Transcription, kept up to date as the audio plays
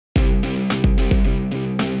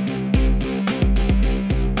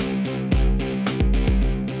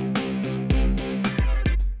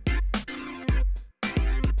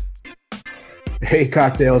Hey,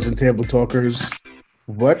 cocktails and table talkers,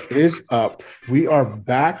 what is up? We are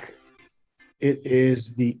back. It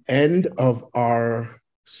is the end of our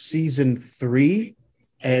season 3,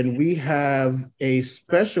 and we have a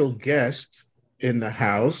special guest in the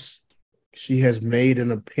house. She has made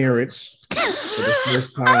an appearance for the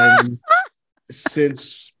first time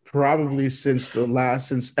since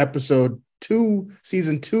episode 2,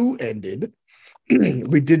 season 2 ended.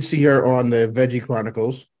 We did see her on the Veggie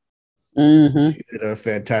Chronicles. Mm-hmm. She did a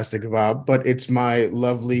fantastic job, but it's my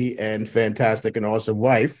lovely and fantastic and awesome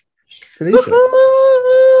wife, Tanisha.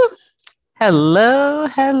 Woo-hoo! Hello,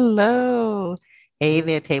 hello. Hey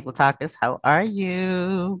there, table talkers. How are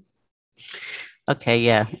you? Okay,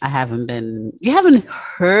 yeah, you haven't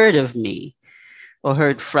heard of me or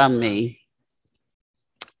heard from me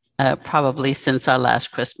probably since our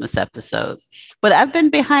last Christmas episode, but I've been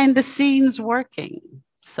behind the scenes working.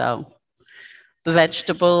 So the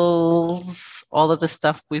vegetables, all of the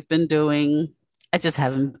stuff we've been doing, I've just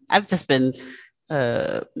been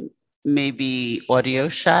uh, maybe audio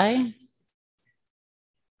shy.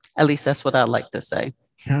 At least that's what I like to say.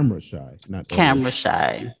 Camera shy, not audio. Camera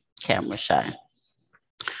shy, camera shy.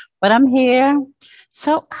 But I'm here.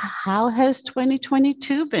 So, how has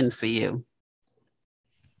 2022 been for you?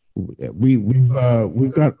 We've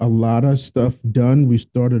got a lot of stuff done. We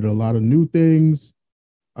started a lot of new things,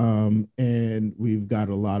 and we've got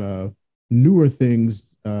a lot of newer things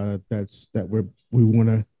that we're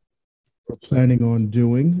planning on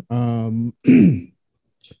doing.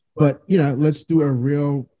 But let's do a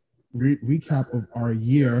real recap of our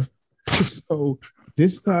year. So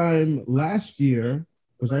this time last year,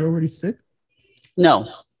 was I already sick? No.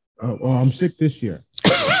 Oh, well, I'm sick this year.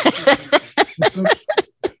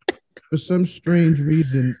 For some strange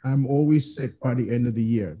reason, I'm always sick by the end of the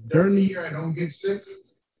year. During the year, I don't get sick.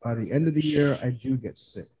 By the end of the year, I do get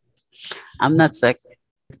sick. I'm not sick.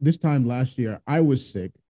 This time last year, I was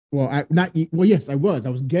sick. Yes, I was. I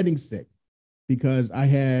was getting sick because I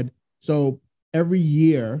had, so every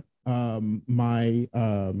year, my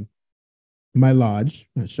lodge,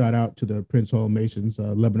 shout out to the Prince Hall Masons,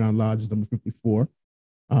 Lebanon Lodge number 54,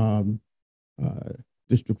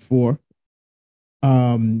 District 4.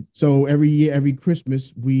 So every year, every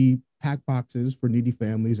Christmas, we pack boxes for needy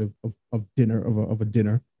families of dinner, of a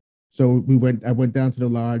dinner. So I went down to the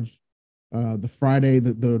lodge the Friday,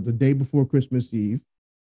 the day before Christmas Eve.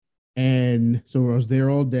 And so I was there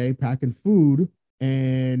all day packing food,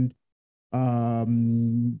 and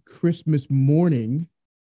Christmas morning,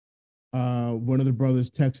 one of the brothers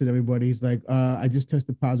texted everybody. He's like, I just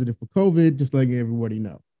tested positive for COVID, just letting everybody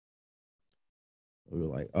know. We were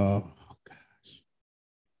like, oh gosh.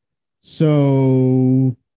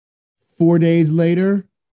 So 4 days later,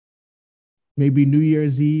 maybe New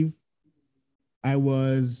Year's Eve, I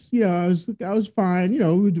was fine, we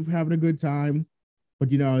were having a good time,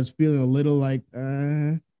 but I was feeling a little like,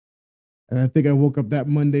 and I think I woke up that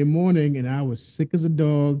Monday morning and I was sick as a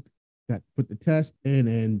dog. Got put the test in,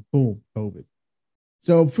 and boom, COVID.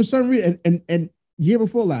 So for some reason, and year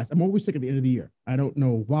before last, I'm always sick at the end of the year. I don't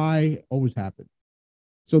know why. It always happens.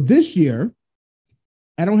 So this year,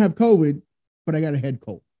 I don't have COVID, but I got a head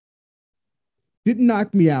cold. Didn't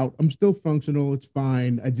knock me out. I'm still functional. It's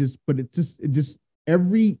fine. But it just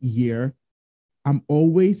every year, I'm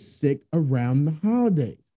always sick around the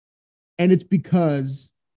holidays. And it's because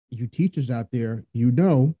you teachers out there,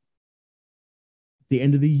 the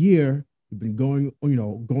end of the year, you've been going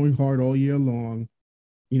hard all year long.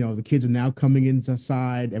 The kids are now coming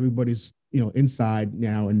inside. Everybody's, inside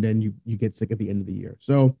now, and then you get sick at the end of the year.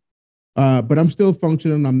 So, but I'm still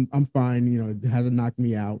functioning. I'm fine. It hasn't knocked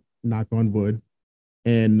me out, knock on wood.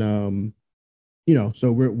 And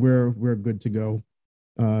so we're good to go.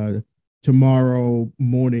 Tomorrow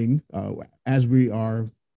morning, as we are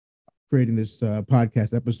creating this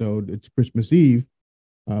podcast episode, it's Christmas Eve.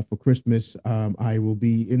 For Christmas, I will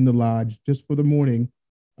be in the lodge just for the morning,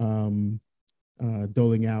 doling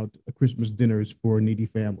out Christmas dinners for needy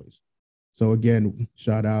families. So again,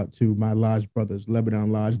 shout out to my lodge brothers,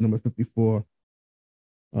 Lebanon Lodge number 54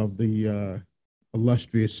 of the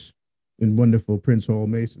illustrious and wonderful Prince Hall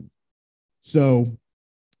Masons. So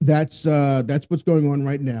that's what's going on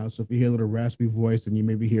right now. So if you hear a little raspy voice and you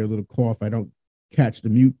maybe hear a little cough, I don't catch the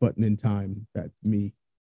mute button in time. That's me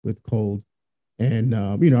with cold. And,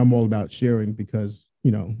 I'm all about sharing because,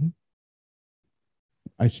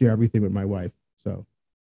 I share everything with my wife. So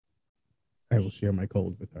I will share my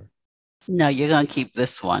cold with her. No, you're going to keep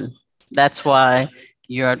this one. That's why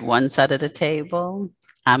you're at one side of the table.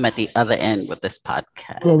 I'm at the other end with this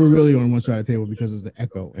podcast. Well, we're really on one side of the table because of the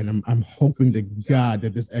echo. And I'm hoping to God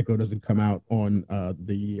that this echo doesn't come out on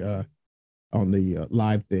the on the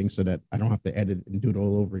live thing so that I don't have to edit and do it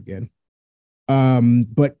all over again.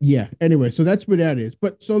 But yeah, anyway, so that's what that is.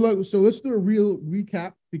 But so let's do a real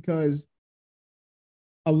recap because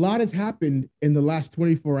a lot has happened in the last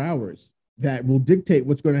 24 hours that will dictate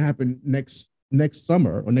what's going to happen next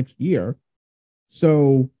summer or next year.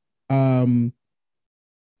 So all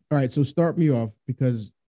right, so start me off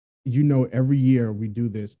because every year we do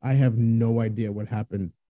this. I have no idea what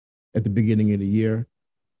happened at the beginning of the year.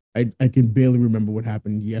 I can barely remember what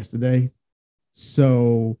happened yesterday.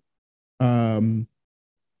 So um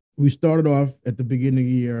we started off at the beginning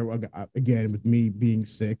of the year again with me being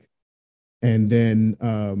sick. And then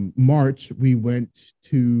March we went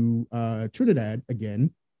to Trinidad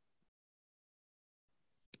again.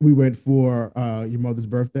 We went for your mother's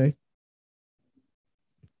birthday.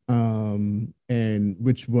 And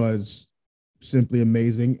which was simply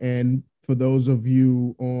amazing. And for those of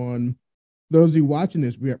you watching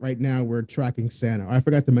this, right now we're tracking Santa. I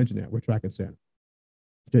forgot to mention that we're tracking Santa.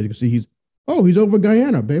 So you can see he's over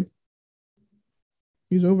Guyana, babe.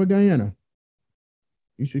 He's over Guyana.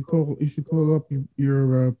 You should call up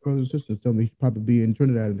your brothers and sisters. Tell me he's probably be in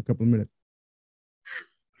Trinidad in a couple of minutes.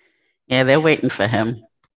 Yeah, they're waiting for him.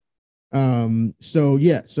 So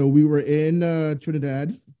yeah, so we were in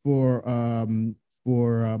Trinidad for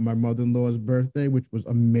my mother-in-law's birthday, which was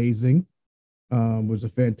amazing. Was a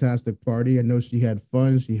fantastic party. I know she had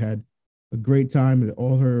fun. She had a great time, and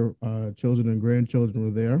all her children and grandchildren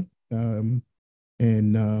were there.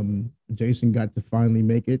 And Jason got to finally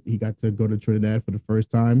make it. He got to go to Trinidad for the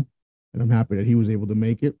first time, and I'm happy that he was able to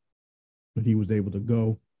make it. And he was able to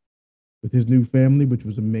go with his new family, which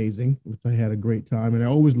was amazing. Which I had a great time, and I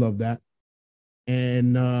always loved that.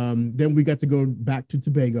 And then we got to go back to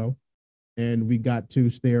Tobago, and we got to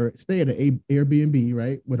stay at an Airbnb,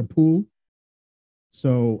 right, with a pool.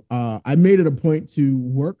 So I made it a point to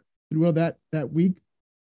work throughout that week,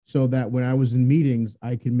 so that when I was in meetings,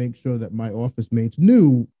 I could make sure that my office mates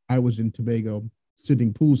knew I was in Tobago,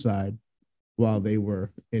 sitting poolside, while they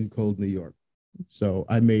were in cold New York. So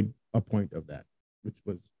I made a point of that, which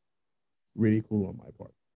was really cool on my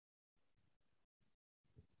part.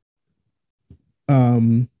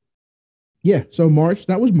 Yeah, so March,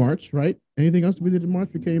 that was March, right? Anything else we did in March?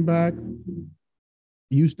 We came back.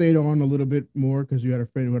 You stayed on a little bit more because you had a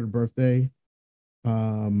friend who had a birthday.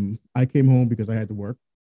 I came home because I had to work.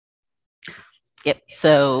 Yep.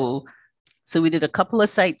 So we did a couple of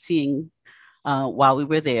sightseeing while we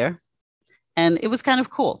were there, and it was kind of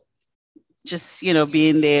cool. Just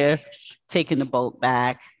being there, taking the boat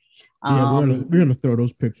back. Yeah, we're gonna throw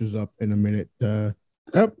those pictures up in a minute.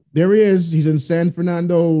 Yep, there he is. He's in San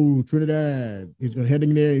Fernando, Trinidad. He's going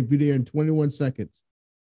heading there. He'll be there in 21 seconds.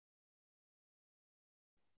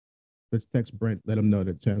 Let's text Brent. Let him know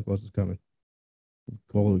that Santa Claus is coming.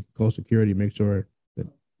 Call security. Make sure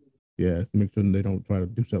make sure they don't try to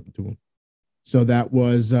do something to him. So that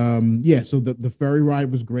was yeah. So the ferry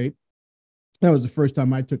ride was great. That was the first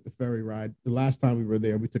time I took the ferry ride. The last time we were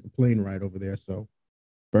there, we took a plane ride over there. So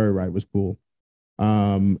ferry ride was cool.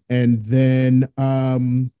 And then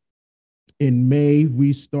in May,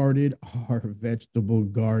 we started our vegetable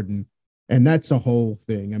garden, and that's a whole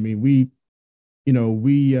thing. I mean,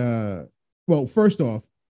 well, first off,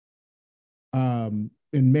 in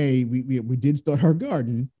May, we did start our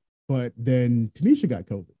garden, but then Tanisha got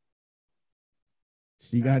COVID.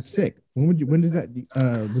 She got sick. When did that,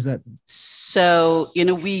 was that? So,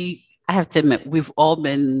 I have to admit, we've all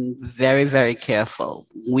been very, very careful.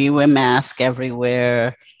 We wear masks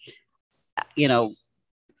everywhere.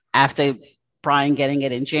 After Brian getting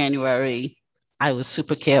it in January, I was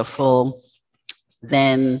super careful.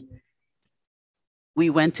 Then we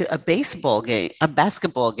went to a basketball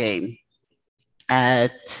game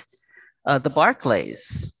at the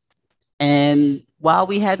Barclays. And while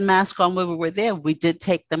we had masks on when we were there, we did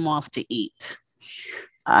take them off to eat.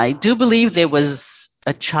 I do believe there was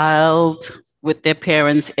a child with their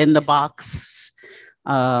parents in the box.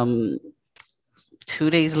 2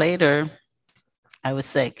 days later, I was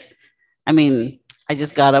sick. I mean, I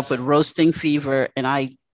just got up with roasting fever, and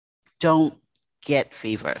I don't get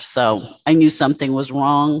fever. So I knew something was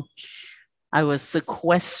wrong. I was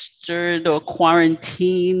sequestered or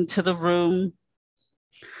quarantined to the room.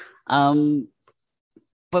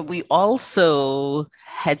 But we also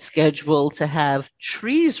had scheduled to have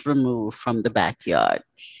trees removed from the backyard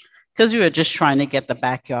because we were just trying to get the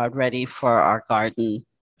backyard ready for our garden.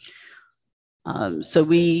 So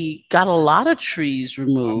we got a lot of trees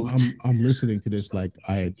removed. I'm listening to this like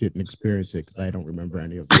I didn't experience it because I don't remember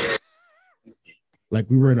any of it. Like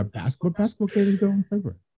we were in a basketball game in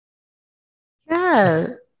February. Yeah,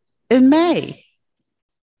 in May.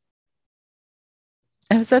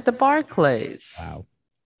 I was at the Barclays. Wow.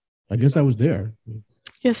 I guess I was there.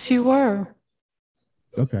 Yes, you were.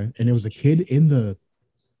 Okay. And there was a kid in the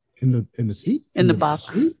seat? In the box.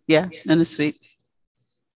 Suite? Yeah, in the suite.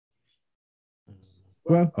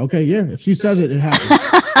 Well, okay, yeah. If she says it, it happens.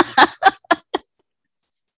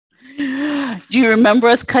 Do you remember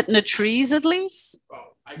us cutting the trees at least?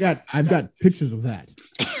 I've got pictures of that.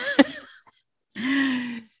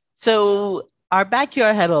 So our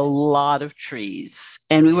backyard had a lot of trees,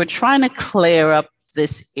 and we were trying to clear up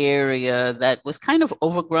this area that was kind of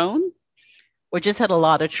overgrown or just had a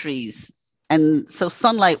lot of trees. And so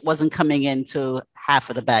sunlight wasn't coming into half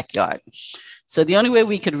of the backyard. So the only way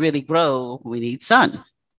we could really grow, we need sun.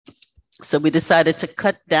 So we decided to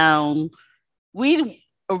cut down. We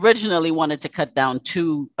originally wanted to cut down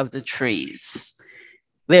 2 of the trees.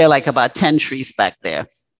 There are like about 10 trees back there.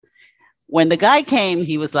 When the guy came,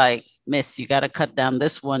 he was like, "Miss, you got to cut down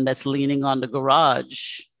this one that's leaning on the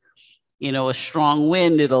garage. You know, a strong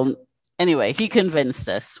wind, it'll..." Anyway, he convinced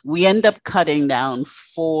us. We end up cutting down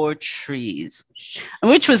 4 trees,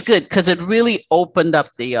 which was good because it really opened up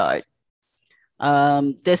the yard.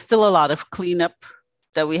 There's still a lot of cleanup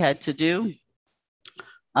that we had to do.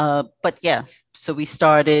 But yeah, so we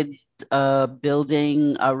started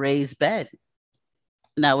building a raised bed.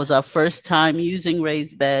 And that was our first time using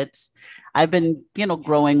raised beds. I've been,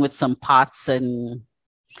 growing with some pots and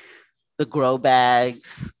the grow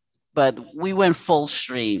bags, but we went full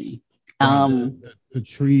stream. The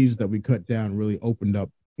trees that we cut down really opened up,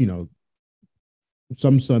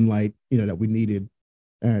 some sunlight, that we needed.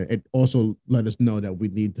 It also let us know that we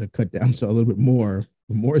need to cut down so a little bit more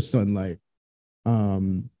sunlight.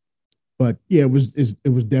 But yeah, it was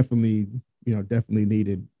definitely, definitely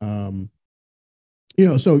needed.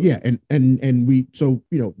 So yeah, and we, so,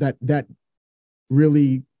 that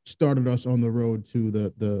really started us on the road to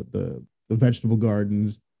the vegetable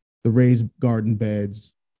gardens, the raised garden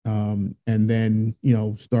beds, and then,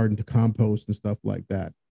 starting to compost and stuff like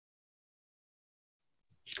that.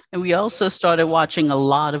 And we also started watching a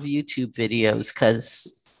lot of YouTube videos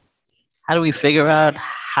because how do we figure out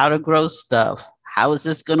how to grow stuff? How is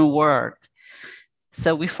this going to work?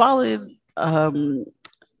 So we followed,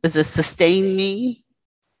 is it Sustain Me,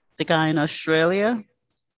 the guy in Australia?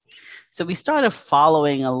 So we started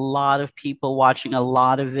following a lot of people, watching a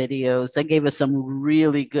lot of videos that gave us some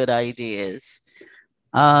really good ideas.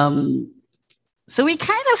 So we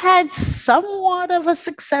kind of had somewhat of a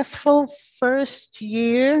successful first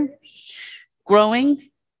year growing.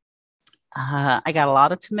 I got a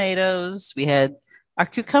lot of tomatoes. Our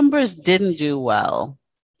cucumbers didn't do well.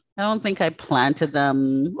 I don't think I planted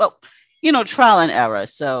them. Well, trial and error.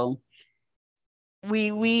 So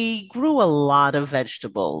we grew a lot of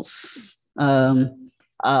vegetables, a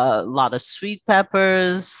lot of sweet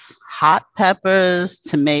peppers, hot peppers,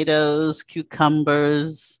 tomatoes,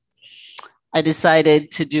 cucumbers. I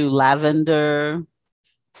decided to do lavender,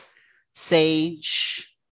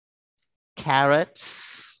 sage,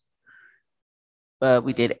 carrots.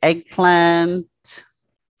 We did eggplant.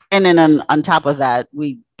 And then on top of that,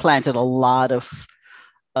 we planted a lot of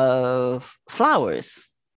flowers.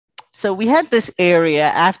 So we had this area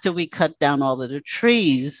after we cut down all of the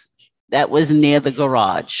trees that was near the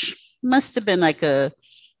garage. Must have been like a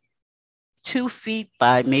 2 feet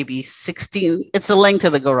by maybe 16. It's the length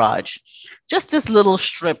of the garage. Just this little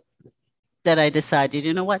strip that I decided,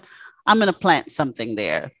 you know what? I'm going to plant something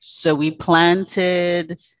there. So we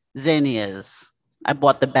planted zinnias. I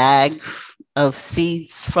bought the bag of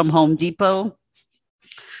seeds from Home Depot.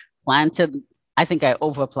 Planted, I think I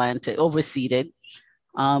overseeded.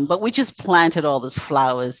 But we just planted all these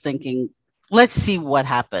flowers thinking, let's see what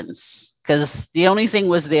happens. Because the only thing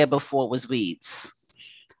was there before was weeds.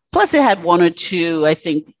 Plus it had 1 or 2, I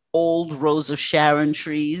think, old Rose of Sharon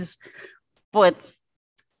trees. But,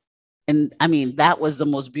 that was the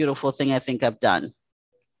most beautiful thing I think I've done.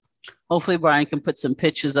 Hopefully Brian can put some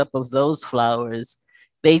pictures up of those flowers.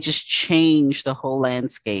 They just change the whole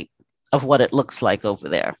landscape of what it looks like over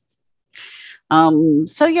there.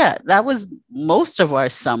 So yeah, that was most of our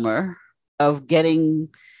summer of getting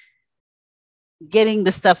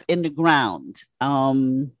the stuff in the ground.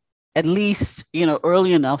 At least,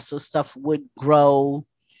 early enough so stuff would grow.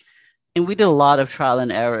 And we did a lot of trial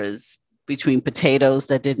and errors between potatoes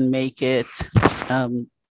that didn't make it.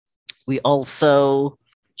 We also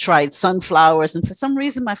tried sunflowers, and for some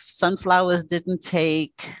reason my sunflowers didn't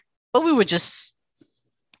take, but we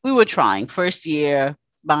were trying. First year,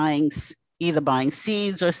 either buying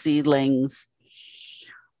seeds or seedlings.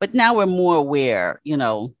 But now we're more aware,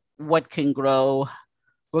 what can grow.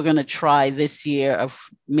 We're going to try this year of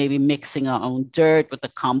maybe mixing our own dirt with the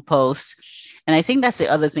compost. And I think that's the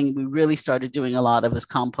other thing we really started doing a lot of is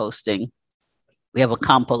composting. We have a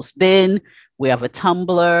compost bin, we have a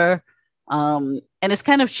tumbler, and it's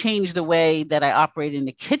kind of changed the way that I operate in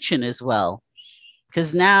the kitchen as well.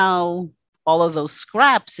 Because now all of those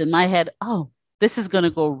scraps in my head, oh, this is going to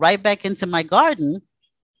go right back into my garden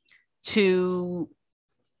to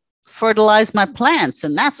fertilize my plants.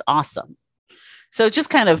 And that's awesome. So just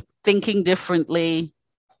kind of thinking differently,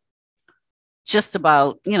 just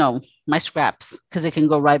about, my scraps, because it can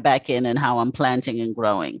go right back in and how I'm planting and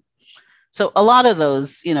growing. So a lot of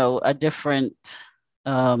those, are different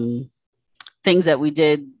things that we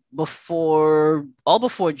did before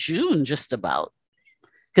June, just about,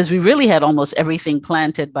 because we really had almost everything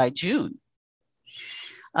planted by June.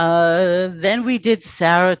 Then we did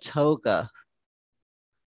Saratoga.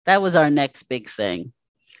 That was our next big thing.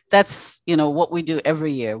 That's, what we do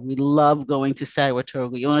every year. We love going to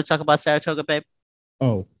Saratoga. You want to talk about Saratoga, babe?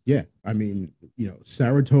 Oh, yeah. I mean,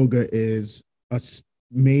 Saratoga is a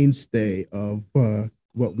mainstay of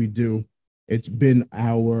what we do. It's been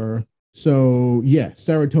Saratoga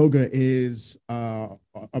is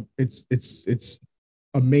it's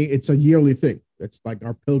a yearly thing. It's like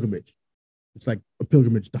our pilgrimage. It's like a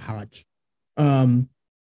pilgrimage to Hajj.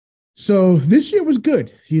 So this year was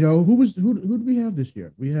good. Who did we have this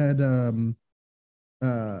year? We had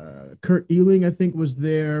Kurt Ealing, I think, was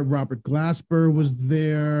there. Robert Glasper was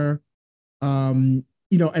there.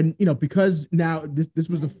 Because now this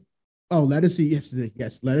was Lettucey,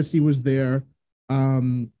 yes, Lettucey was there.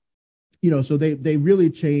 So they really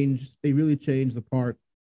changed the park.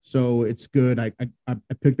 So it's good. I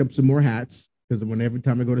picked up some more hats because every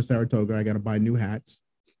time I go to Saratoga, I got to buy new hats.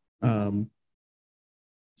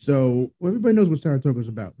 So everybody knows what Saratoga is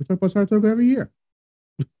about. We talk about Saratoga every year.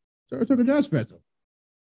 Saratoga Jazz Festival.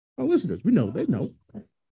 Our listeners, we know, they know.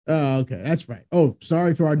 Okay, that's right. Oh,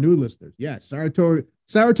 sorry to our new listeners. Yes,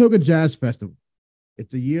 Saratoga Jazz Festival.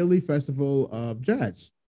 It's a yearly festival of jazz,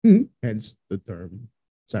 hence the term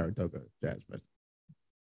Saratoga Jazz Festival.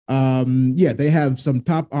 They have some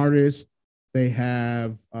top artists. They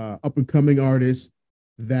have up and coming artists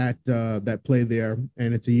that play there,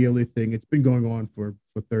 and it's a yearly thing. It's been going on for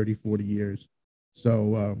 30, 40 years.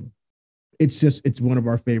 So it's one of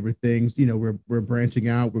our favorite things. We're branching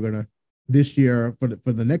out. We're gonna this year for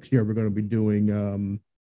the next year we're gonna be doing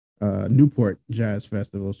Newport Jazz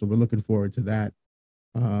Festival. So we're looking forward to that.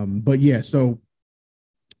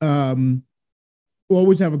 We'll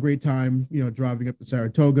always have a great time, driving up to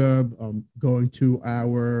Saratoga, going to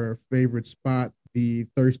our favorite spot, the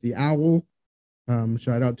Thirsty Owl.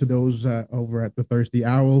 Shout out to those over at the Thirsty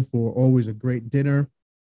Owl for always a great dinner,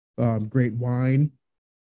 great wine.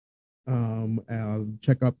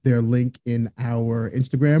 Check out their link in our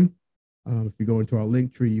Instagram. If you go into our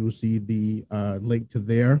link tree, you will see the link to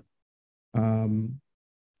there.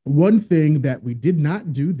 One thing that we did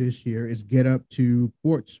not do this year is get up to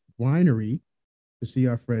Quartz Winery to see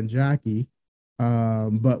our friend Jackie.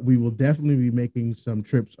 But we will definitely be making some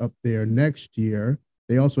trips up there next year.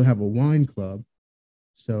 They also have a wine club.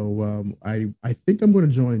 So I think I'm going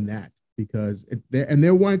to join that because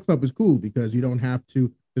their wine club is cool because you don't have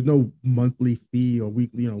to, there's no monthly fee or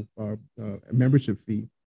weekly, membership fee.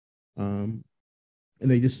 And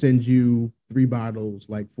they just send you 3 bottles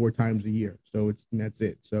like 4 times a year. So that's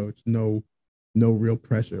it. So it's no real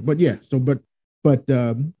pressure. But yeah, but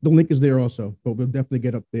the link is there also. But we'll definitely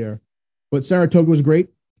get up there. But Saratoga was great.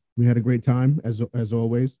 We had a great time as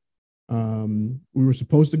always. We were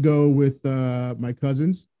supposed to go with my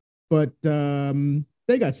cousins, but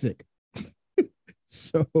they got sick,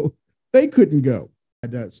 so they couldn't go.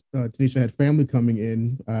 Tanisha had family coming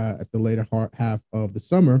in at the later half of the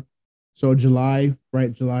summer. So July,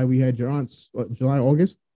 we had your aunts.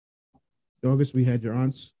 August we had your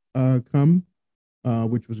aunts come,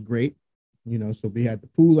 which was great. So we had the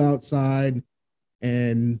pool outside,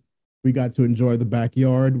 and we got to enjoy the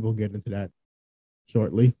backyard. We'll get into that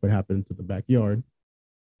shortly, what happened to the backyard.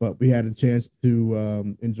 But we had a chance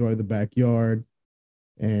to enjoy the backyard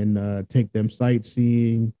and take them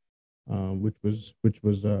sightseeing, which was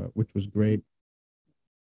great.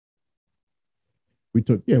 We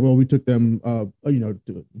took them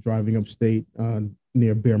driving upstate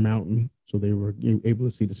near Bear Mountain, so they were able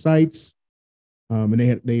to see the sights, and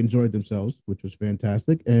they enjoyed themselves, which was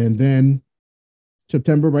fantastic. And then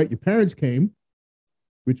September, right, your parents came,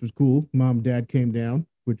 which was cool. Mom and dad came down,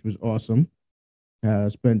 which was awesome.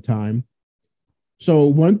 Spent time. So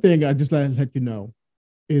one thing I just let you know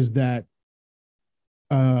is that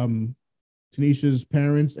Tanisha's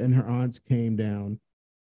parents and her aunts came down,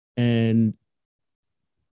 and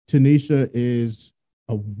Tanisha is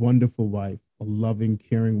a wonderful wife, a loving,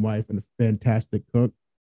 caring wife and a fantastic cook,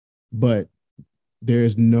 but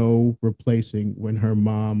there's no replacing when her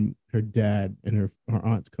mom, her dad, and her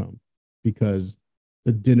aunts come, because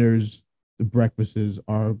the dinners, the breakfasts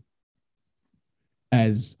are,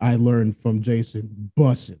 as I learned from Jason,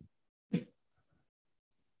 bussing.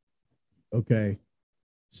 Okay,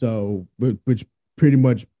 so which pretty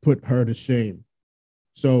much put her to shame.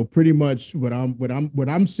 So pretty much what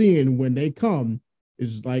I'm seeing when they come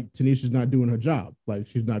is like Tanisha's not doing her job. Like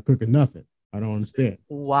she's not cooking nothing. I don't understand.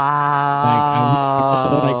 Like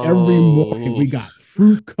every morning Wow. we got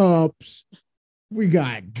fruit cups, we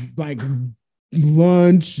got like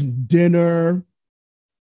lunch, dinner.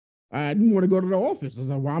 I didn't want to go to the office. I was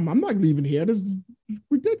like, well, I'm not leaving here. This is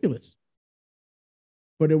ridiculous.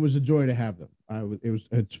 But it was a joy to have them.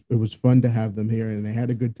 It was fun to have them here, and they had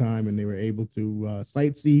a good time, and they were able to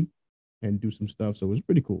sightsee and do some stuff. So it was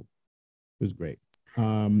pretty cool. It was great.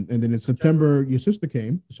 And then in September, your sister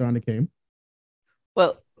came, Shauna came.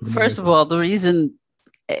 Well, first of all, the reason,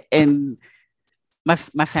 and my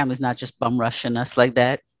family's not just bum rushing us like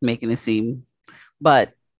that, making it seem,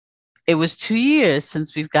 but it was 2 years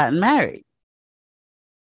since we've gotten married.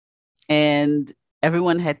 And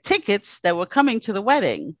everyone had tickets that were coming to the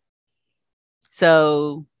wedding.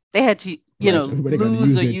 So they had to, Right, so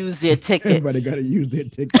lose or use their ticket. Everybody got to use their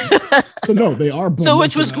tickets. So no, they are. So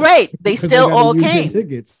which was great. They still all came.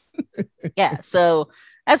 Tickets. Yeah. So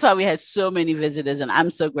that's why we had so many visitors, and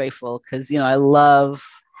I'm so grateful because I love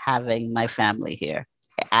having my family here.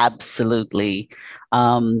 Absolutely.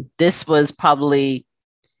 This was probably,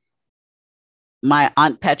 my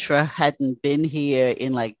Aunt Petra hadn't been here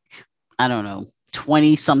in like, I don't know,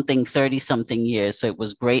 20 something, 30 something years. So it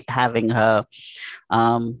was great having her.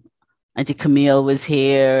 Auntie Camille was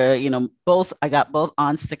here, I got both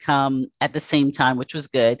aunts to come at the same time, which was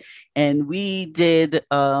good. And we did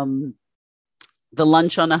the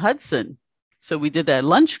lunch on the Hudson. So we did that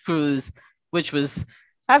lunch cruise, which was,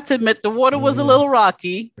 I have to admit, the water was a little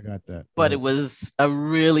rocky. Forgot that. But it was a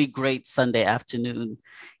really great Sunday afternoon,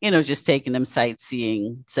 just taking them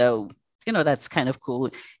sightseeing. So, that's kind of cool.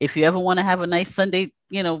 If you ever want to have a nice Sunday,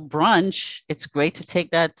 brunch, it's great to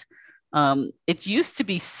take that. It used to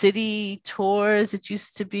be city tours. It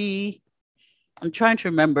used to be, I'm trying to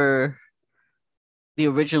remember the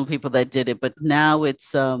original people that did it, but now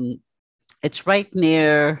it's right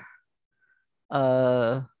near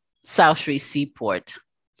South Street Seaport.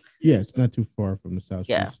 Yeah, it's not too far from the South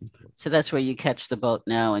Street Seaport. So that's where you catch the boat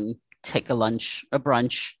now and take a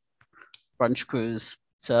brunch cruise.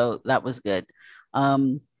 So that was good.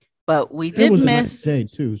 But we did miss a nice day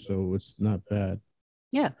too, so it's not bad.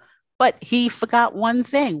 Yeah. But he forgot one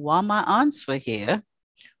thing. While my aunts were here,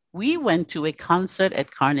 we went to a concert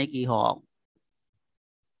at Carnegie Hall.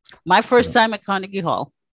 My first time at Carnegie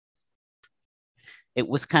Hall. It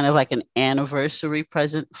was kind of like an anniversary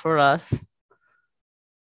present for us.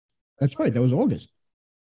 That's right. That was August.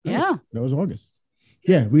 Yeah. That was August.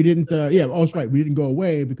 Yeah, we didn't. That's right. We didn't go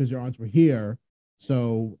away because your aunts were here.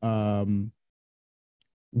 So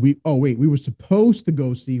we were supposed to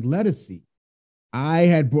go see Lettucey. I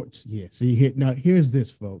had brought. Yeah. See, now here's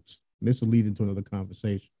this, folks. This will lead into another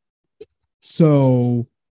conversation. So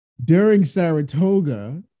during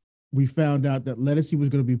Saratoga, we found out that Lettucey was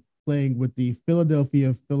going to be playing with the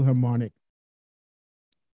Philadelphia Philharmonic,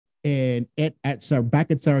 and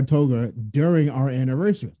back at Saratoga during our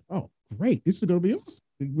anniversary. Oh, great! This is going to be awesome.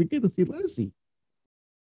 We get to see Lettucey.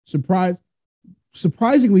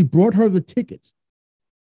 Surprisingly, brought her the tickets.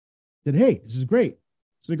 Said, "Hey, this is great."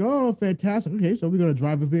 So they go, "Oh, fantastic! Okay, so we're going to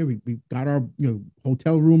drive up here. We got our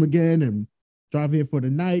hotel room again and drive here for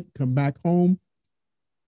the night. Come back home.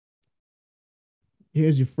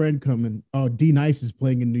 Here's your friend coming. Oh, D Nice is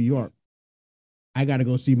playing in New York. I got to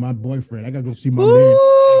go see my boyfriend. I got to go see my man.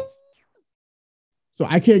 So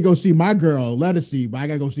I can't go see my girl, Lettucey, but I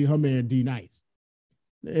got to go see her man, D Nice.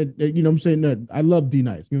 And, you know what I'm saying? That I love D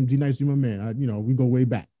Nice. D Nice is my man. We go way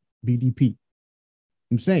back. BDP.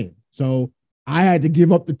 I'm saying. So I had to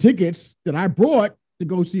give up the tickets that I brought to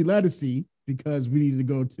go see Lettucey because we needed to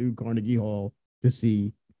go to Carnegie Hall to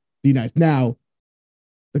see D Nice. Now,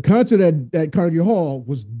 the concert at Carnegie Hall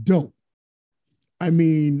was dope. I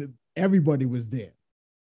mean, everybody was there.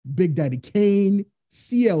 Big Daddy Kane,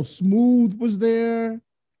 CL Smooth was there.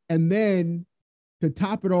 And then to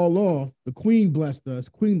top it all off, the Queen blessed us.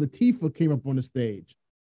 Queen Latifah came up on the stage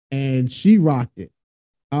and she rocked it.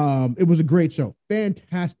 It was a great show.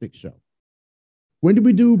 Fantastic show. When did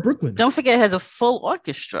we do Brooklyn? Don't forget, it has a full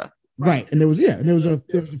orchestra. Right. And there was a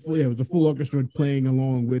full orchestra playing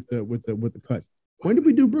along with the cut. When did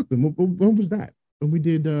we do Brooklyn? When was that? When we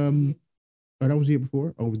did Oh, that was the year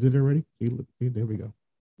before. Oh, we did it already. See, there we go.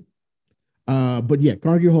 But yeah,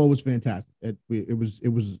 Carnegie Hall was fantastic. It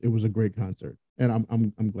was a great concert, and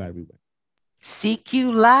I'm glad we went.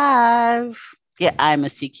 CQ Live. Yeah, I'm a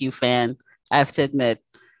CQ fan. I have to admit.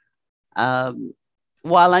 Um,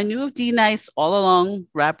 while I knew of D Nice all along,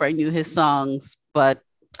 rapper, I knew his songs, but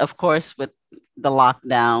of course, with the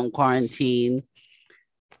lockdown, quarantine,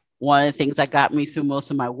 one of the things that got me through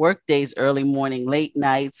most of my work days, early morning, late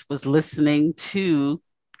nights, was listening to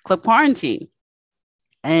Club Quarantine.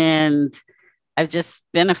 And I've just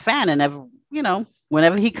been a fan, and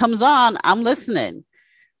whenever he comes on, I'm listening.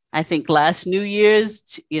 I think last New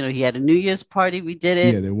Year's, he had a New Year's party. We did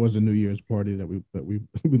it. Yeah, there was a New Year's party that we we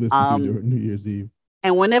listened to during New Year's Eve.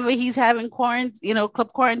 And whenever he's having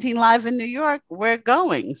Club Quarantine Live in New York, we're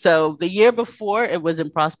going. So the year before, it was in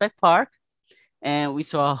Prospect Park, and we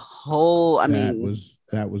saw a whole.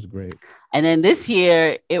 That was great. And then this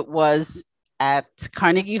year, it was at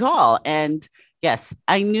Carnegie Hall, and yes,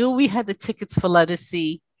 I knew we had the tickets for Let Us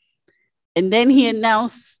See, and then he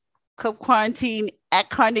announced Club Quarantine at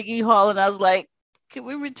Carnegie Hall, and I was like, "Can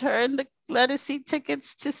we return the Let Us See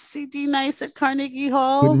tickets to see D Nice at Carnegie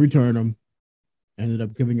Hall?" Couldn't return them. Ended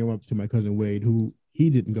up giving him up to my cousin Wade, who he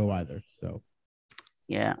didn't go either. So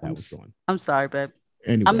yeah, that was fun. I'm sorry, babe.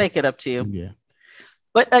 Anyway, I'll make it up to you. Yeah.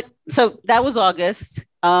 But so that was August.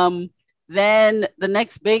 Then the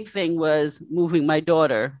next big thing was moving my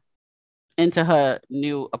daughter into her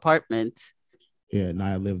new apartment. Yeah,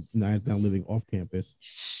 Naya's now living off campus.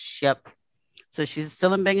 Yep. So she's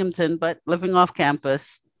still in Binghamton, but living off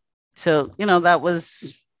campus. So, that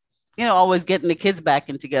was, always getting the kids back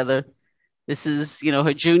in together. This is,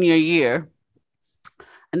 her junior year.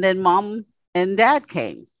 And then mom and dad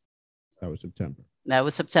came. That was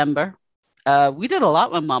September. We did a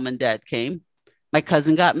lot when mom and dad came. My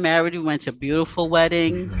cousin got married. We went to a beautiful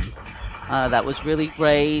wedding. That was really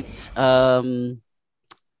great. Then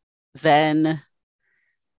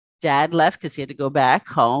dad left because he had to go back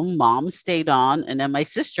home. Mom stayed on. And then my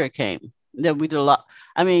sister came. And then we did a lot.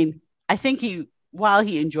 I mean, I think he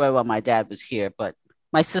enjoyed while my dad was here, but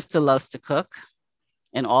my sister loves to cook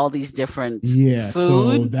and all these different food.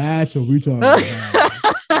 So that's what we're talking about.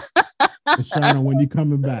 Shana, when you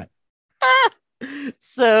coming back?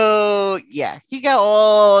 So yeah, he got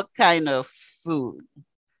all kind of food.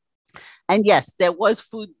 And yes, there was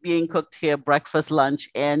food being cooked here, breakfast, lunch,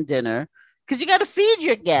 and dinner, because you got to feed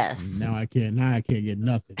your guests. Now I can't get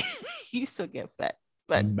nothing. You still get fat,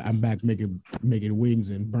 but I'm back making wings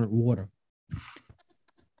and burnt water.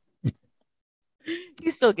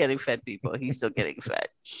 He's still getting fed, people. He's still getting fed.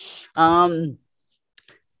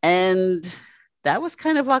 And that was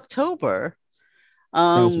kind of October.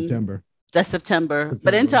 That was September. That's September,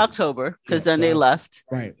 but into October, because then they left.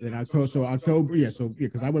 Right. Then October,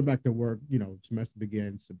 because I went back to work, semester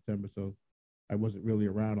began September, so I wasn't really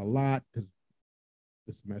around a lot because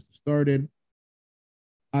the semester started.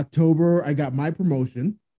 October, I got my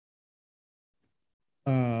promotion.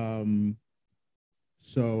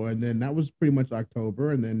 So, and then that was pretty much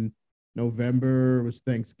October. And then November was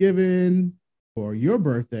Thanksgiving. For your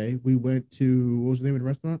birthday, we went to, what was the name of the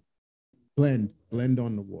restaurant? Blend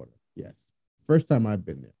on the Water. Yes. First time I've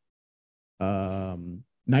been there.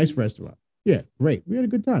 Nice restaurant. Yeah, great. We had a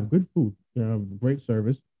good time. Good food. Great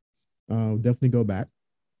service. Definitely go back.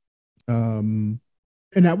 And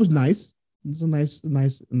that was nice. It was a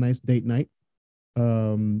nice date night.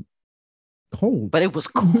 Cold, but it was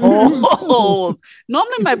cold.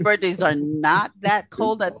 Normally my birthdays are not that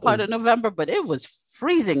cold that part of November, but it was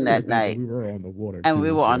freezing that night. We were on the water, and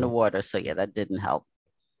we were on the water, so yeah, that didn't help.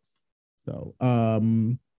 So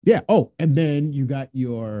yeah. Oh, and then you got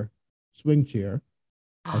your swing chair.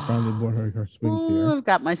 I finally bought her swing chair. I've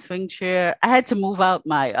got my swing chair. I had to move out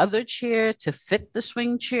my other chair to fit the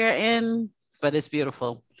swing chair in, but it's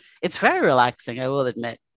beautiful. It's very relaxing, I will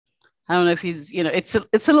admit. I don't know if he's, it's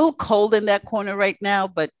a little cold in that corner right now,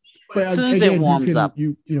 but as soon as it warms up,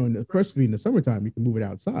 especially in the summertime, you can move it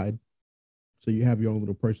outside, so you have your own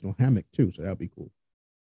little personal hammock too. So that'll be cool.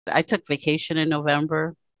 I took vacation in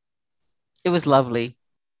November. It was lovely.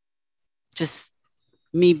 Just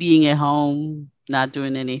me being at home, not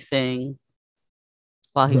doing anything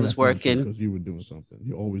while he was working. Because you were doing something.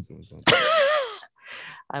 You're always doing something.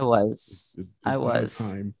 I was.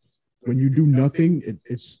 Time. When you do nothing,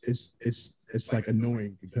 it's like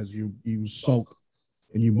annoying because you sulk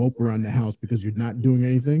and you mope around the house because you're not doing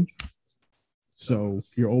anything. So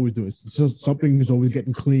you're always doing something is always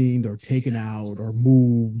getting cleaned or taken out or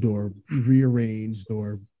moved or rearranged,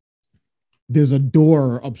 or there's a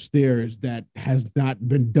door upstairs that has not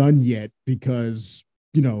been done yet because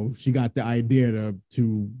she got the idea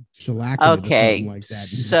to shellac it or something Okay. like that. And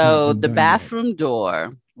it's not So been the done yet. bathroom door,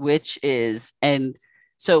 which is, and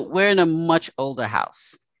so we're in a much older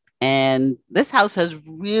house, and this house has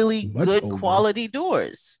really Much good older. quality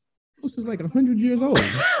doors. This is like 100 years old.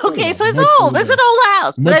 Talk Okay, about so it's much old. It's an older. older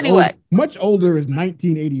house. But anyway, Much older is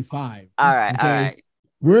 1985. all right, all Okay. right.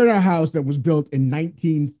 We're in a house that was built in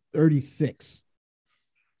 1936.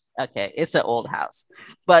 Okay, it's an old house.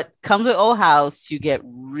 But comes with old house, you get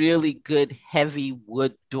really good heavy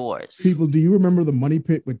wood doors. People, do you remember the Money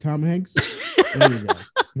Pit with Tom Hanks? There you go.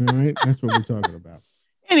 All right. That's what we're talking about.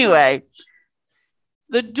 Anyway,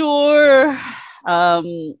 the door,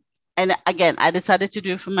 and again, I decided to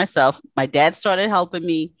do it for myself. My dad started helping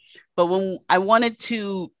me, but when I wanted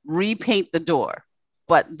to repaint the door,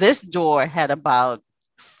 but this door had about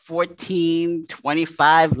 14,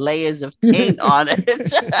 25 layers of paint on it.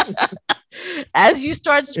 As you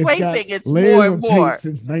start scraping, it's more and more.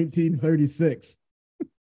 Since 1936.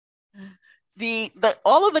 The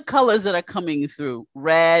all of the colors that are coming through,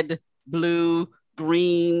 red, blue,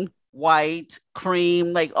 green, white,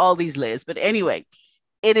 cream, like all these layers. But anyway,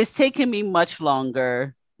 it has taken me much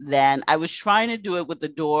longer than I was trying to do it with the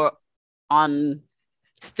door on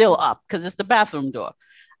still up because it's the bathroom door.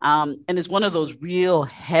 And it's one of those real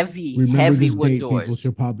heavy wood doors. People,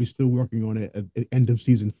 she'll probably still working on it at the end of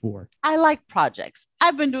season 4. I like projects.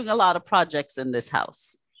 I've been doing a lot of projects in this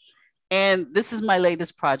house. And this is my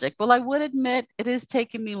latest project. Well, I would admit it is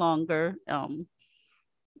taking me longer. I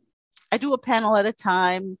do a panel at a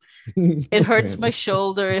time. It hurts my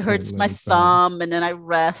shoulder, it hurts my thumb, and then I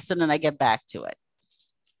rest and then I get back to it.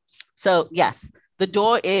 So, yes, the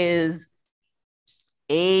door is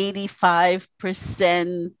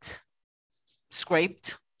 85%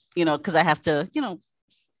 scraped, because I have to,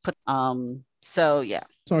 put, so yeah.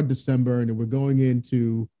 It's our December and we're going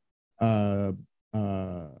into, that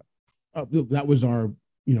was our,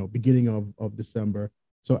 beginning of December.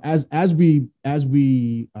 So as we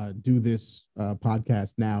do this podcast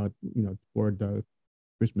now, toward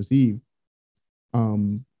Christmas Eve, I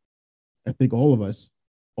think all of us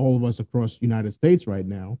across the United States right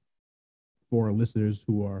now, for our listeners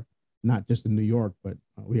who are not just in New York, but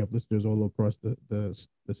we have listeners all across the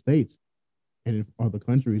states and in other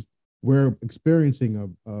countries, we're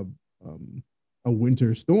experiencing a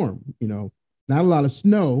winter storm. Not a lot of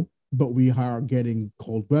snow, but we are getting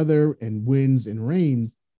cold weather and winds and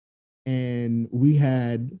rains. And we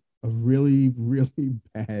had a really, really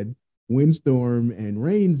bad windstorm and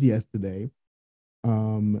rains yesterday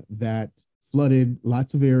that flooded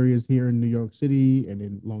lots of areas here in New York City and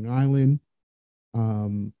in Long Island.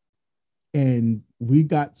 And we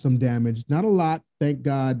got some damage, not a lot, thank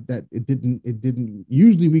God that it didn't.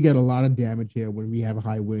 Usually we get a lot of damage here when we have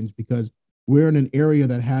high winds because we're in an area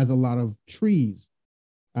that has a lot of trees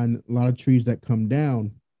and a lot of trees that come down.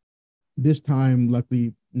 This time,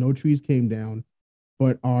 luckily, no trees came down,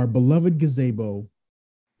 but our beloved gazebo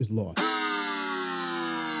is lost.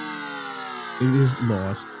 It is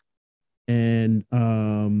lost, and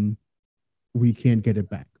we can't get it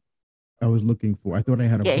back. I was looking for. I thought I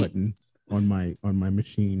had a button on my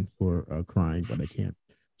machine for crying, but I can't.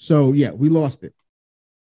 So yeah, we lost it.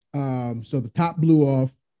 So the top blew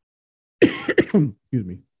off. Excuse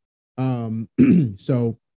me.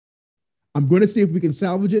 So I'm going to see if we can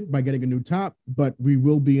salvage it by getting a new top, but we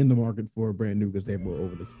will be in the market for a brand new gazebo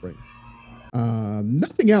over the spring.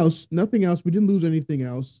 Nothing else. We didn't lose anything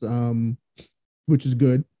else, which is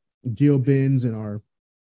good. GeoBins and our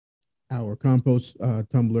compost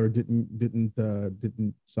tumbler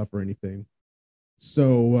didn't suffer anything.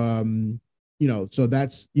 So so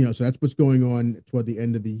that's what's going on toward the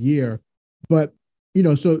end of the year. But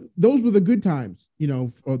so those were the good times,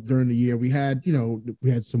 during the year. We had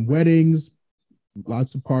some weddings,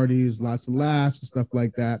 lots of parties, lots of laughs and stuff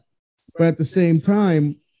like that. But at the same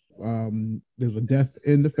time, there was a death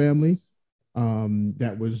in the family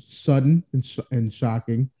that was sudden and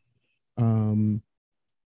shocking. And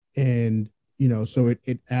so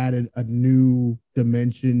it added a new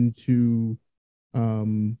dimension to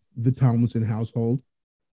the Tomlinson household,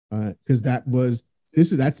 because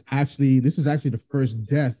this is actually the first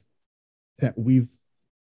death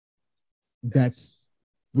that's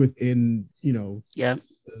within the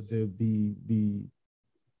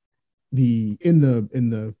in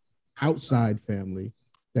the outside family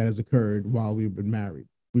that has occurred while we've been married.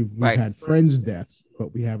 We've had friends' deaths,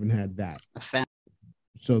 but we haven't had that.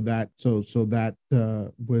 So that was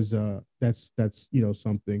that's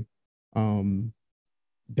something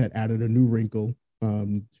that added a new wrinkle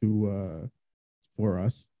to for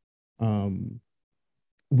us,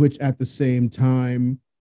 which at the same time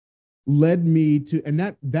led me to, and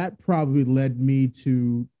that probably led me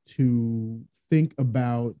to think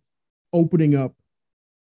about opening up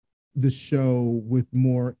the show with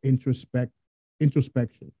more introspection,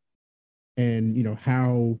 and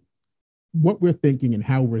how, what we're thinking and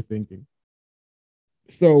how we're thinking.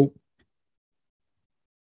 So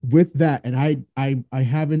with that, and I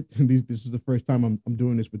haven't, this is the first time I'm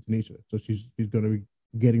doing this with Tanisha, so she's gonna be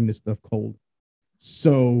getting this stuff cold.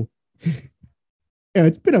 So yeah,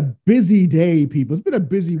 it's been a busy day, people. It's been a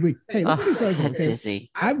busy week. Hey, let me just tell you, okay? Busy.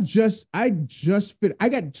 I just fit. I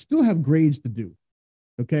got still have grades to do.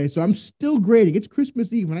 Okay, so I'm still grading. It's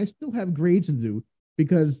Christmas Eve, and I still have grades to do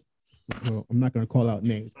because, well, I'm not going to call out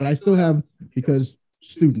names, but I still have, because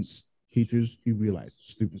students, teachers, you realize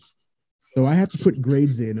students. So I have to put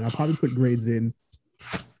grades in, and I'll probably put grades in,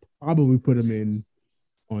 probably put them in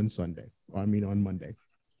on Sunday. I mean on Monday.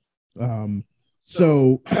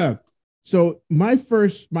 So so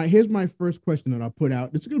here's my first question that I'll put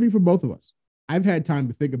out. It's going to be for both of us. I've had time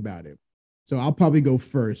to think about it. So I'll probably go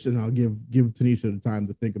first, and I'll give Tanisha the time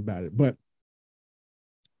to think about it. But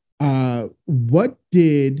what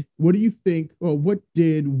do you think, or what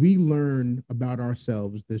did we learn about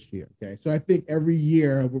ourselves this year? Okay, so I think every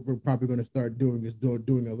year we're probably going to start doing is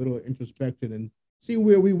doing a little introspection and see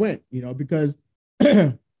where we went, because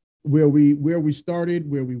where we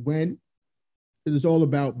started, where we went, it's all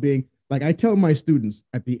about being, like I tell my students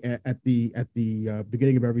at the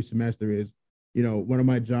beginning of every semester is, one of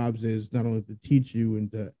my jobs is not only to teach you and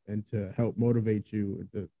to help motivate you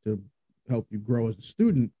and to help you grow as a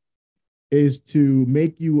student, is to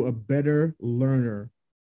make you a better learner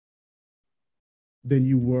than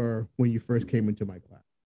you were when you first came into my class,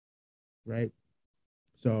 right?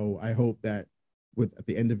 So I hope that at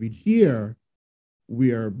the end of each year,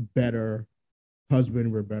 we are better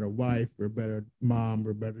husband, we're a better wife, we're a better mom,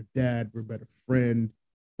 we're a better dad, we're a better friend,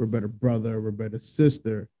 we're a better brother, we're a better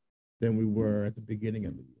sister than we were at the beginning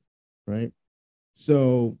of the year, right?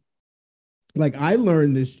 So, like, I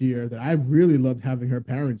learned this year that I really loved having her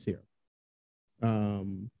parents here.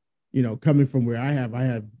 Coming from where I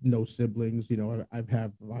have no siblings, I've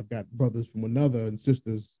got brothers from another and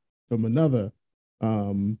sisters from another.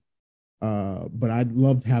 But I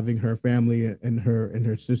loved having her family and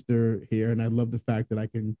her sister here, and I love the fact that I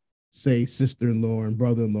can say sister-in-law and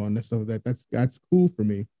brother-in-law and stuff like that. That's cool for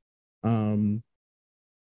me. So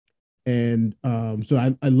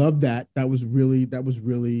I love that. That was really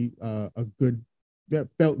a good. That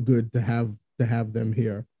felt good to have them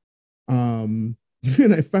here. And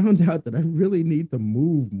I found out that I really need to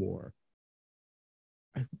move more.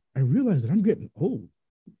 I realized that I'm getting old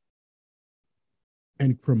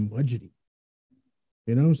and curmudgeony.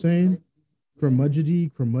 You know what I'm saying?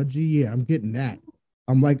 Curmudgeony. Yeah, I'm getting that.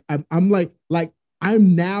 I'm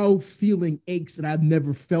now feeling aches that I've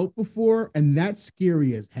never felt before, and that's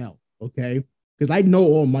scary as hell. Okay, because I know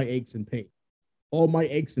all my aches and pains. All my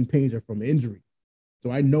aches and pains are from injury,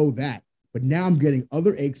 so I know that. But now I'm getting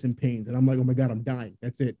other aches and pains, and I'm like, oh my God, I'm dying.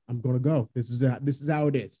 That's it. I'm gonna go. This is how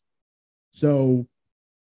it is. So,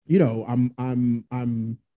 I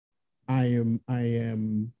am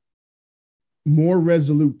more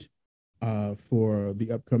resolute for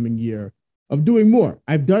the upcoming year of doing more.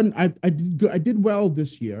 I did well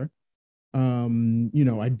this year.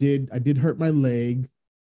 I did hurt my leg,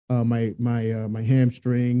 my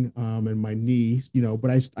hamstring, and my knees.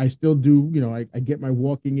 But I still do. I get my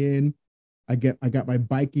walking in. I got my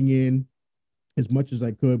biking in as much as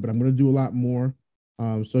I could, but I'm going to do a lot more.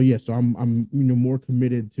 So I'm more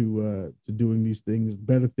committed to doing these things,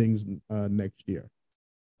 better things next year.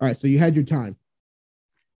 All right, so you had your time.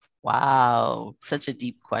 Wow, such a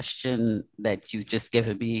deep question that you've just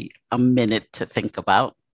given me a minute to think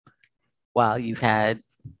about. Wow, you've had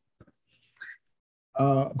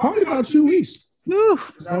probably about 2 weeks.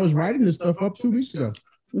 Oof. I was writing this stuff up 2 weeks ago.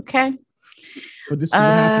 Okay. But this is what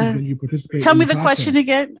happens when you participate. Tell me the question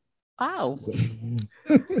again. Wow.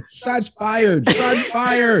 Shots fired. Shots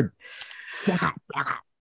fired.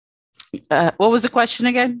 What was the question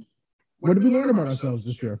again? What did we learn about ourselves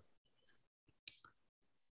this year?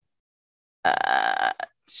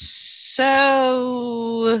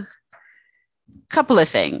 So, couple of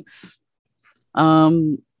things.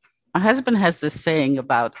 My husband has this saying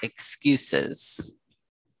about excuses.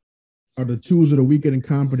 Are the tools of the weak and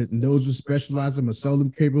incompetent, and those who specialize in are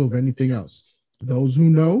seldom capable of anything else. Those who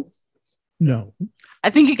know. I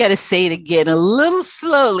think you got to say it again a little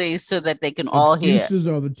slowly so that they can all hear. Excuses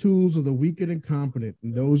are the tools of the weak and incompetent,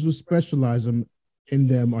 and those who specialize in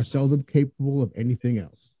them are seldom capable of anything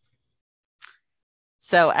else.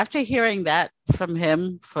 So after hearing that from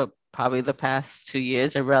him for probably the past 2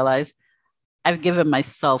 years, I realized I've given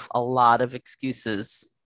myself a lot of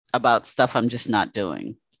excuses about stuff I'm just not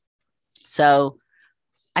doing. So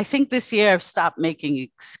I think this year I've stopped making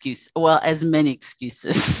as many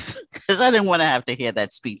excuses, because I didn't want to have to hear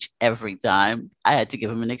that speech every time. I had to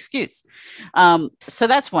give him an excuse. So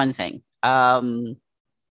that's one thing. The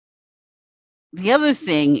other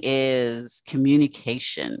thing is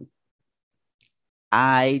communication.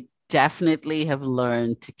 I definitely have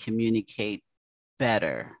learned to communicate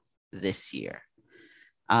better this year.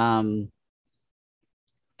 And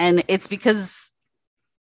it's because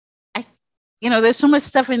there's so much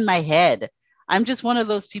stuff in my head. I'm just one of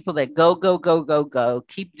those people that go, go, go, go, go,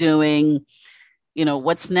 keep doing,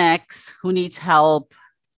 what's next, who needs help.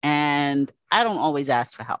 And I don't always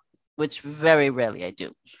ask for help, which very rarely I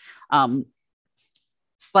do.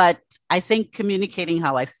 But I think communicating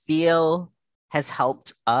how I feel has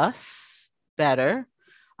helped us better.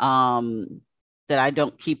 That I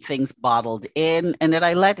don't keep things bottled in, and that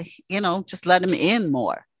I just let them in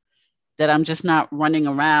more. That I'm just not running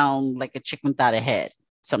around like a chicken without a head.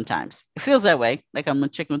 Sometimes it feels that way, like I'm a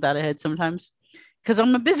chicken without a head sometimes, because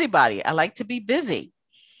I'm a busybody. I like to be busy,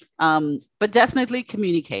 but definitely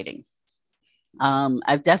communicating.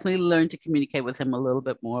 I've definitely learned to communicate with him a little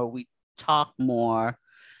bit more. We talk more,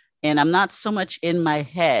 and I'm not so much in my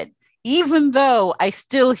head, even though I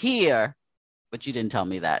still hear, but you didn't tell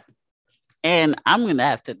me that. And I'm going to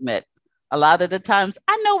have to admit, a lot of the times,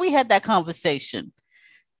 I know we had that conversation.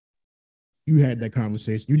 You had that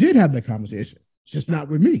conversation. You did have that conversation, just not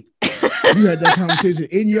with me. You had that conversation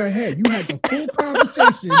in your head. You had the full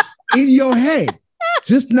conversation in your head,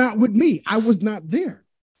 just not with me. I was not there.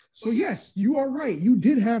 So yes, you are right. You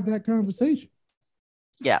did have that conversation.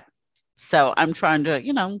 Yeah. So I'm trying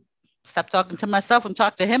to, stop talking to myself and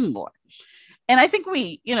talk to him more. And I think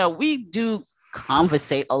we do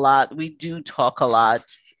conversate a lot. We do talk a lot.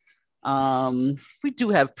 We do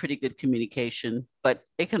have pretty good communication, but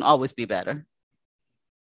it can always be better.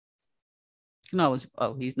 You can always,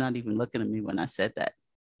 he's not even looking at me when I said that.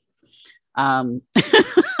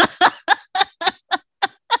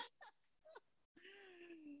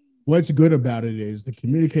 What's good about it is the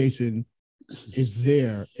communication is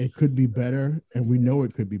there. It could be better, and we know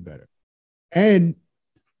it could be better. And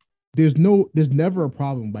there's never a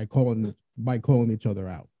problem by calling each other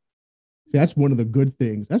out. That's one of the good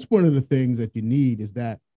things. That's one of the things that you need, is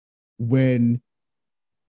that when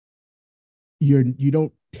you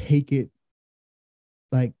don't take it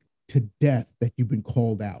like to death that you've been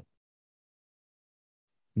called out.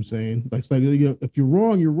 I'm saying, like, it's like, if you're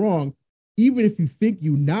wrong, you're wrong. Even if you think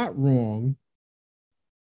you're not wrong,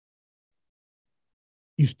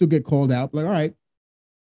 you still get called out. Like, all right,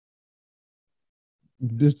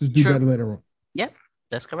 this is do better later on. Yep,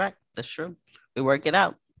 that's correct. That's true. We work it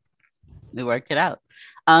out.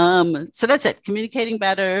 So that's it. Communicating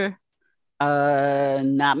better,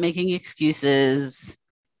 not making excuses,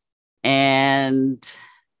 and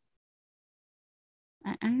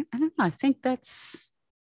I don't know. I think that's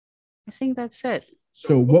it.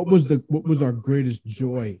 So what was our greatest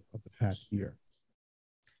joy of the past year?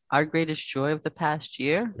 Our greatest joy of the past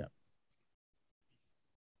year? Yeah.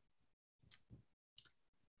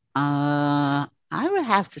 I would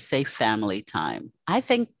have to say family time. I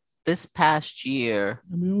think this past year.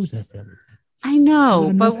 We always have family time. I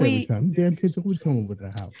know, but damn kids always come over to the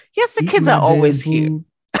house. Yes, the kids are always here.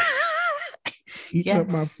 Eating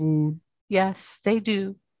up my food. Yes, they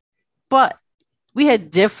do. But we had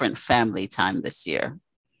different family time this year.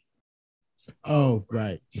 Oh,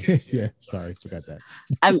 right. Yeah, sorry, forgot that.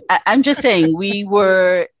 I'm just saying, we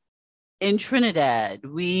were in Trinidad.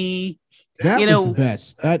 That was the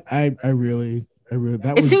best. I really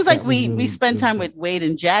that it seems like we spent time with Wade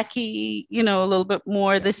and Jackie, a little bit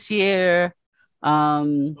more this year.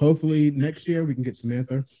 Hopefully next year we can get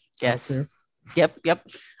Samantha. Yes. Yep.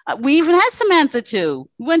 We even had Samantha too.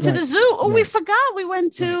 We went to the zoo. Oh, we forgot. We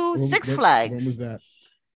went to Six Flags. When was that?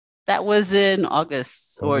 That was in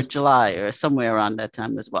August or July or somewhere around that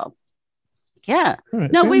time as well. Yeah.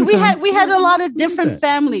 Right. No, we had a lot of different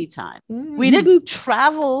family time. We didn't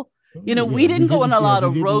travel. We didn't go on a lot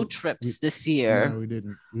of road trips this year. No, we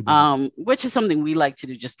didn't. Which is something we like to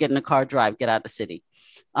do. Just get in the car, drive, get out of the city.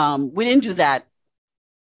 We didn't do that.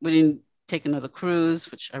 We didn't take another cruise,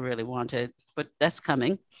 which I really wanted, but that's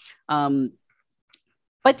coming.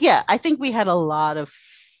 But yeah, I think we had a lot of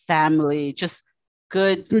family, just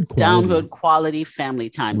good quality. Downward quality family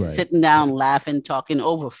time, right. Sitting down, laughing, talking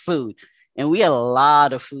over food. And we had a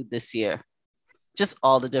lot of food this year, just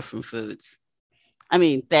all the different foods. I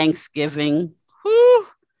mean, Thanksgiving, whew,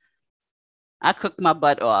 I cooked my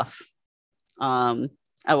butt off. I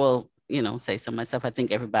will, say so myself. I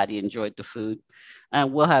think everybody enjoyed the food.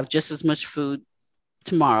 We'll have just as much food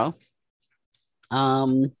tomorrow.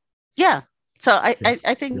 Yeah. So I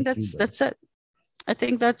think that's it. I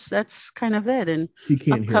think that's kind of it. And she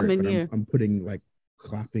can't hear it, but year. I'm putting like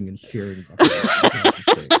clapping and cheering.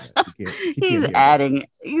 She he's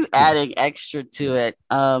adding extra to it.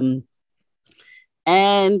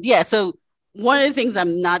 And yeah, so one of the things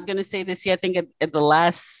I'm not going to say this year, I think at the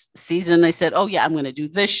last season, I said, oh yeah, I'm going to do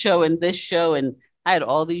this show and this show. And I had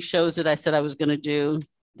all these shows that I said I was going to do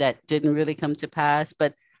that didn't really come to pass,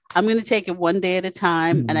 but I'm going to take it one day at a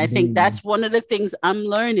time. And I think that's one of the things I'm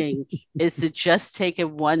learning is to just take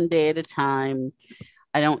it one day at a time.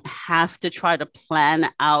 I don't have to try to plan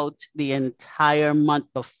out the entire month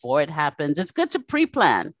before it happens. It's good to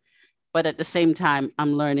pre-plan, but at the same time,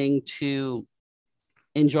 I'm learning to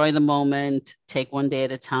enjoy the moment, take one day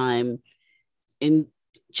at a time, and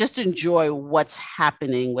just enjoy what's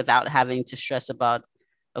happening without having to stress about,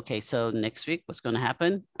 okay, so next week, what's going to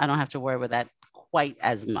happen? I don't have to worry about that quite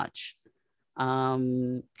as much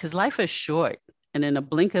because life is short, and in a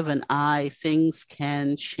blink of an eye, things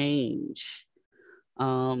can change.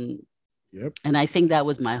 Yep. And I think that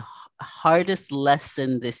was my hardest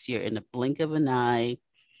lesson this year. In a blink of an eye,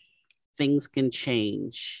 things can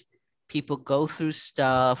change. People go through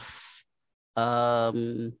stuff,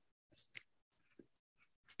 and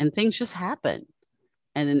things just happen.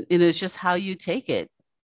 And it's just how you take it,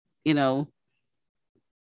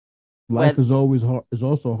 Life is always hard. Is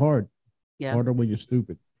also hard. Yeah. Harder when you're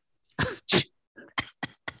stupid.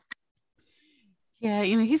 Yeah,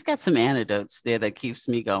 he's got some antidotes there that keeps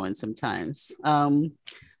me going sometimes.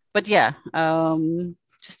 But yeah,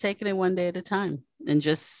 just taking it one day at a time and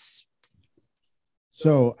just.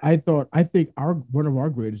 So I think one of our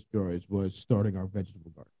greatest joys was starting our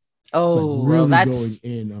vegetable garden. Oh, really that's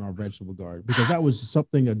going in on our vegetable garden because that was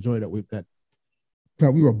something a joy that we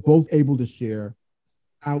were both able to share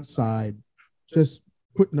outside, just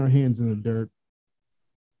putting our hands in the dirt,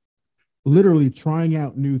 literally trying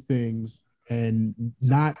out new things and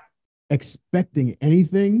not expecting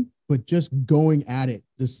anything, but just going at it,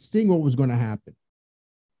 just seeing what was going to happen,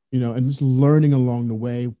 and just learning along the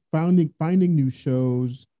way, finding new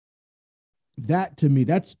shows. That to me,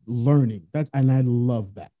 that's learning. And I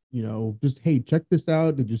love that. Just, hey, check this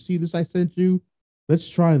out. Did you see this I sent you? Let's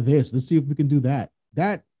try this. Let's see if we can do that.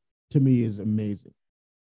 That to me is amazing.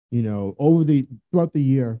 Throughout the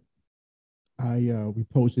year, we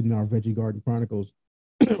posted in our Veggie Garden Chronicles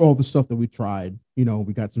all the stuff that we tried.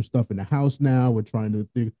 We got some stuff in the house now. We're trying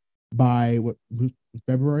to by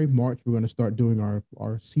February, March, we're going to start doing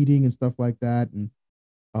our seeding and stuff like that, and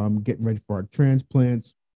getting ready for our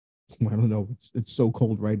transplants. I don't know. It's so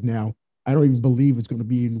cold right now. I don't even believe it's going to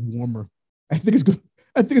be even warmer. I think it's going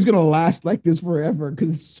to last like this forever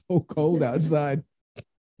because it's so cold outside.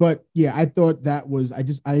 But yeah, I thought that was,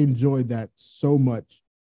 I enjoyed that so much.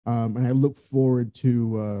 And I look forward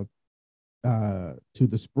to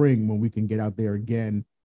the spring when we can get out there again.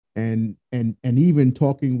 And even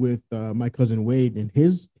talking with my cousin Wade and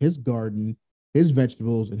his garden, his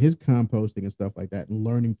vegetables and his composting and stuff like that, and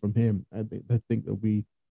learning from him. I think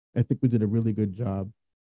we did a really good job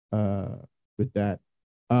with that.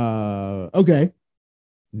 Okay.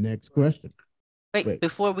 Next question. Wait,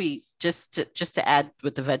 before we just to add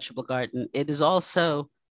with the vegetable garden, it has also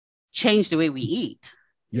changed the way we eat.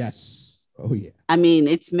 Yes. Oh yeah. I mean,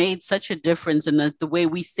 it's made such a difference in the way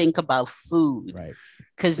we think about food. Right.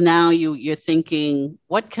 Because now you're thinking,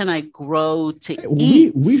 what can I grow to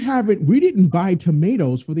eat? We didn't buy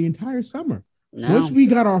tomatoes for the entire summer. No. Once we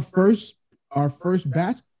got our first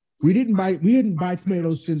batch, we didn't buy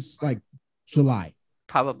tomatoes since like July.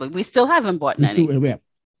 We still haven't bought any.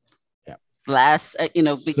 Last,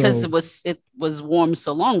 because it was warm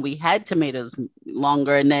so long, we had tomatoes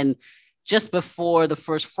longer, and then just before the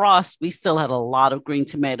first frost, we still had a lot of green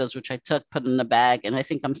tomatoes, which I put in a bag, and I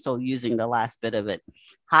think I'm still using the last bit of it.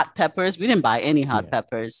 Hot peppers, we didn't buy any hot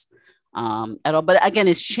peppers at all. But again,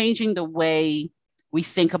 it's changing the way we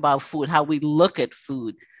think about food, how we look at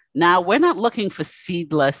food. Now we're not looking for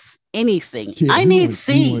seedless anything. I need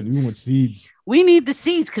seeds. We want seeds. We need the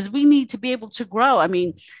seeds because we need to be able to grow. I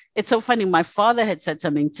mean, it's so funny. My father had said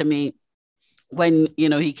something to me when,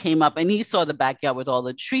 he came up and he saw the backyard with all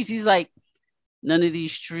the trees. He's like, none of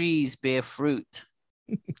these trees bear fruit.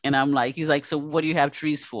 And I'm like, he's like, so what do you have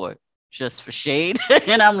trees for? Just for shade?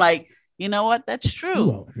 And I'm like, you know what? That's true.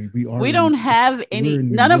 Well, I mean, we don't have any,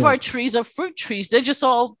 none of our trees are fruit trees. They're just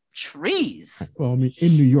all trees. Well, I mean, in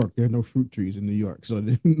New York, there are no fruit trees in New York. So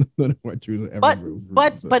none of our trees are ever grow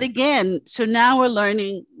fruit. But again, so now we're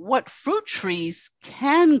learning what fruit trees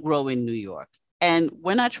can grow in New York. And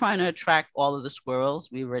we're not trying to attract all of the squirrels.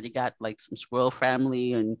 We already got like some squirrel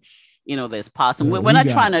family, and there's possum. We're not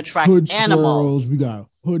trying to attract hood animals. Squirrels, we got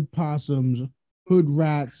hood possums, hood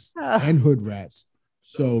rats, and hood rats.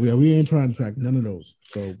 So yeah, we ain't trying to attract none of those.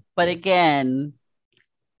 So, but again,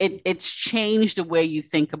 it's changed the way you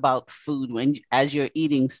think about food as you're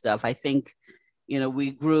eating stuff. I think, we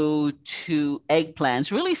grew 2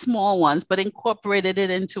 eggplants, really small ones, but incorporated it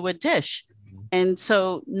into a dish. And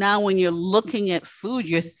so now when you're looking at food,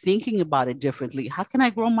 you're thinking about it differently. How can I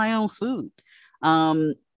grow my own food?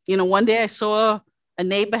 One day I saw a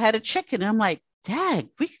neighbor had a chicken, and I'm like, Dad,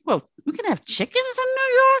 we can have chickens in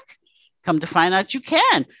New York? Come to find out you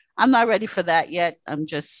can. I'm not ready for that yet. I'm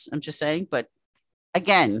just saying, but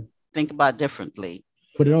again, think about differently.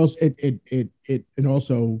 But it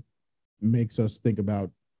also makes us think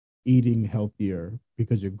about eating healthier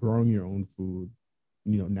because you're growing your own food,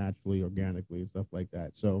 naturally, organically, and stuff like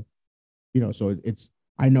that. So, so it's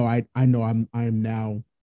I know I'm now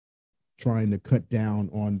trying to cut down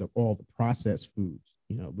on all the processed foods,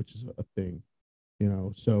 which is a thing,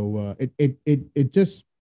 So it just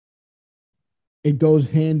it goes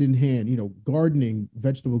hand in hand.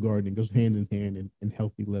 Vegetable gardening goes hand in hand in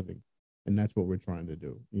healthy living, and that's what we're trying to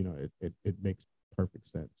do. It makes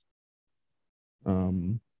perfect sense.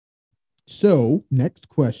 So next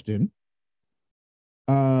question.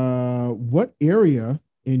 What area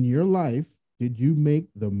in your life did you make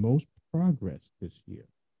the most progress this year?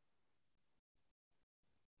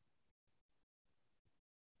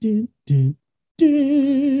 Dun, dun,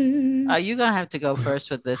 dun. You're gonna have to go first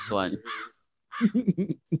with this one.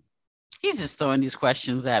 He's just throwing these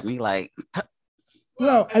questions at me like.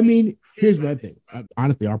 Well, I mean, here's my thing.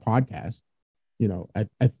 Honestly, our podcast, I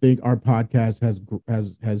think our podcast has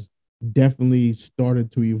definitely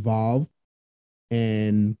started to evolve,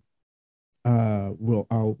 and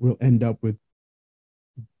we'll end up with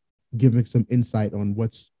giving some insight on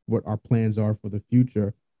what our plans are for the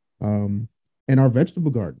future, and our vegetable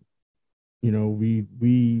garden.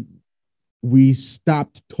 We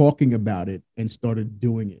stopped talking about it and started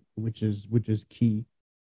doing it, which is key,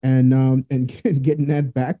 and getting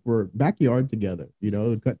that backyard together.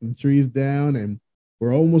 Cutting the trees down, and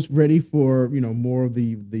we're almost ready for more of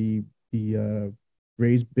the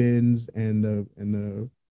raised bins and the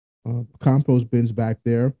compost bins back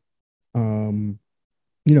there.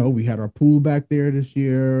 We had our pool back there this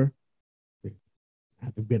year. We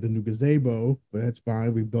had to get a new gazebo, but that's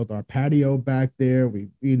fine. We built our patio back there. We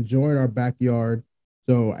enjoyed our backyard.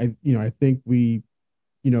 So I think we,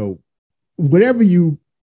 whatever you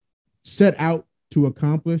set out to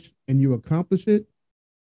accomplish and you accomplish it,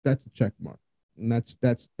 that's a check mark. And that's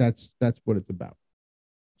what it's about.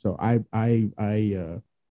 So I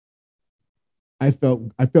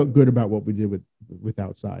felt good about what we did with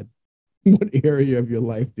outside. What area of your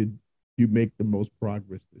life did you make the most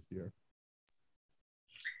progress this year?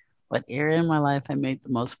 What area in my life I made the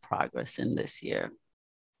most progress in this year?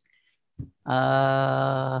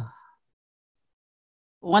 One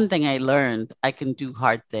thing I learned, I can do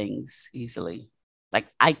hard things easily. Like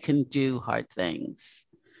I can do hard things.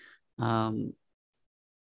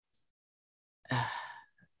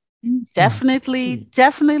 Definitely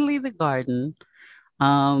the garden.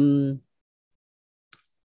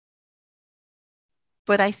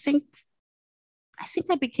 But I think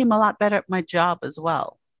I became a lot better at my job as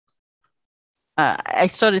well. I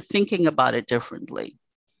started thinking about it differently.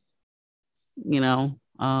 Trying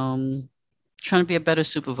to be a better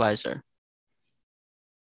supervisor.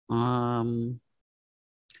 In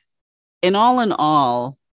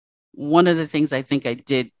all, one of the things I think I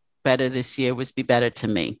did better this year was be better to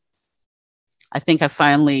me. I think I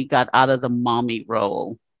finally got out of the mommy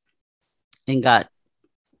role and got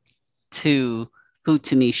to who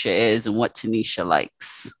Tanisha is and what Tanisha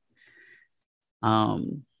likes.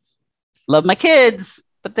 Love my kids,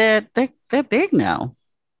 but they're big now.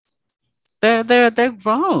 They're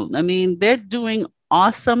grown. I mean, they're doing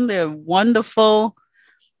awesome. They're wonderful.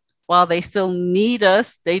 While they still need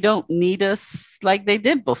us, they don't need us like they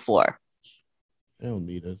did before. They don't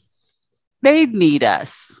need us. They need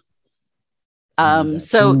us.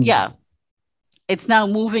 So yeah, it's now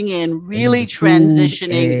moving in, really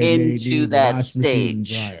transitioning into that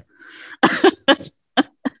stage.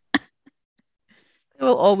 They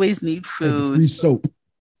will always need food. Free soap.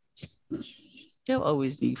 They'll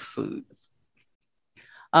always need food.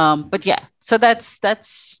 But yeah, so that's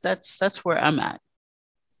where I'm at.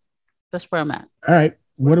 That's where I'm at. All right.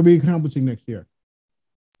 What are we accomplishing next year?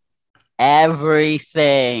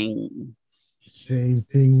 Everything. Same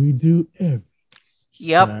thing we do every.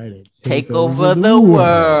 Yep. Take over the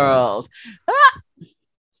world.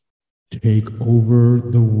 take over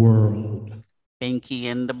the world. Pinky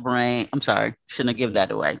in the brain. I'm sorry, shouldn't have give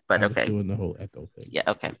that away, but I was okay. doing the whole echo thing. Yeah,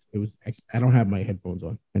 okay. It was. I don't have my headphones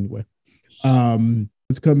on anyway.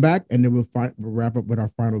 Let's come back and then we'll wrap up with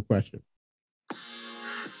our final question.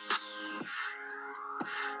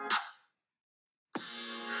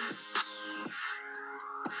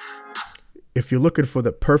 If you're looking for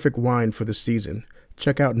the perfect wine for the season,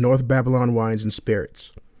 check out North Babylon Wines and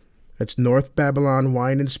Spirits. That's North Babylon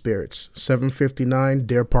Wine and Spirits, 759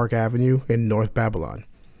 Deer Park Avenue in North Babylon.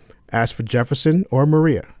 Ask for Jefferson or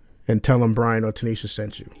Maria and tell them Brian or Tanisha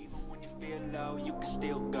sent you.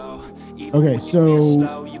 Okay,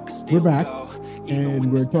 so we're back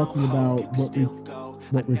and we're talking about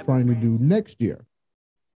what we're trying to do next year.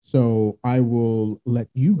 So I will let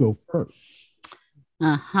you go first.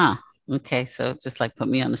 Okay, so just like put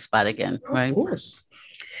me on the spot again, right? Of course.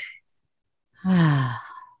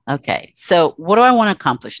 Okay, so what do I want to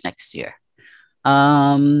accomplish next year?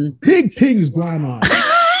 Big things going on.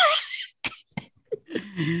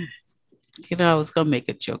 I was gonna make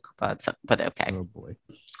a joke about something, but okay. Oh boy.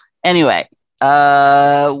 Anyway,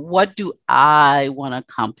 what do I want to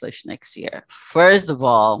accomplish next year? First of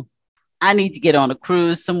all, I need to get on a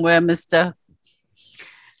cruise somewhere, mister.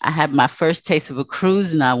 I had my first taste of a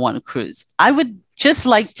cruise and I want a cruise. I would just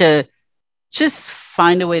like to just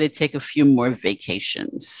find a way to take a few more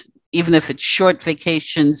vacations, even if it's short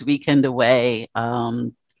vacations, weekend away.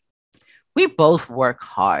 We both work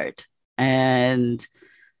hard and,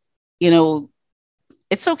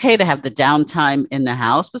 it's okay to have the downtime in the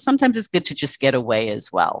house, but sometimes it's good to just get away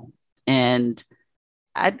as well. And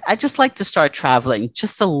I just like to start traveling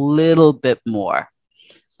just a little bit more.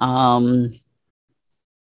 So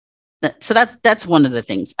that's one of the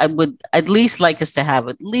things. I would at least like us to have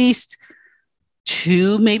at least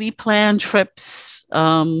 2 maybe planned trips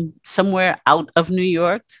somewhere out of New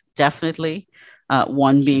York, definitely.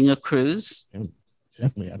 One being a cruise.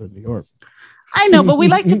 Definitely out of New York. I know, but we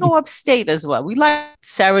like to go upstate as well. We like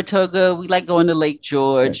Saratoga. We like going to Lake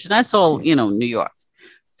George. And that's all, New York.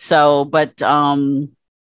 So, but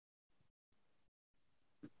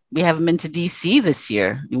we haven't been to DC this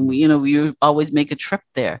year. We always make a trip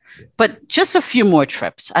there, but just a few more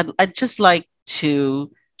trips. I'd just like to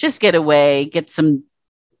just get away, get some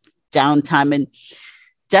downtime, and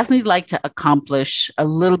definitely like to accomplish a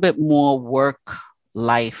little bit more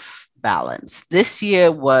work-life balance. This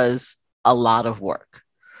year was a lot of work,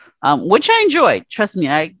 which I enjoyed. Trust me,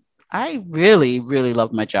 I really, really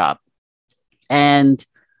love my job. And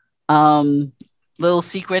little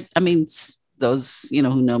secret, those,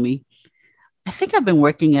 who know me, I think I've been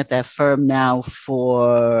working at that firm now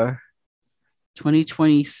for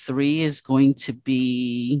 2023 is going to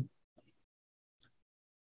be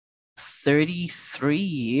 33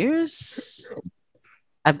 years.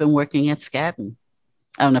 I've been working at Skadden.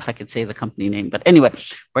 I don't know if I could say the company name, but anyway,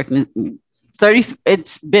 working 30.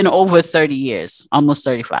 It's been over 30 years, almost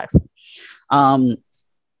 35. And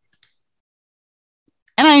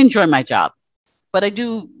I enjoy my job, but I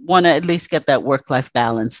do want to at least get that work-life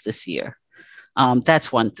balance this year.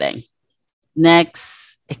 That's one thing.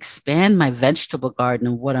 Next, expand my vegetable garden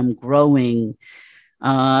and what I'm growing.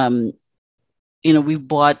 We've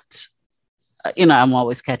bought, I'm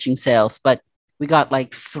always catching sales, but we got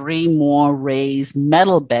like 3 more raised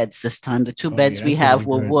metal beds this time. The 2 beds we have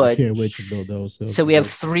were wood. I can't wait to build those. So we have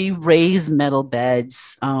 3 raised metal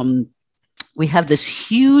beds. We have this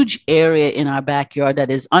huge area in our backyard that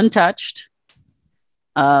is untouched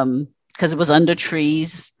because it was under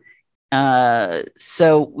trees.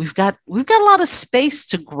 So we've got a lot of space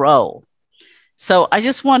to grow. So I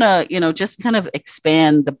just want to, just kind of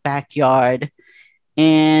expand the backyard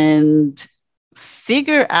and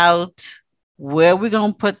figure out where we're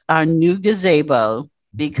going to put our new gazebo,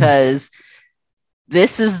 because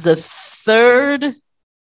this is the 3rd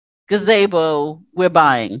gazebo we're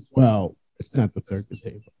buying. Well, it's not the 3rd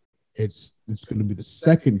gazebo. It's going to be the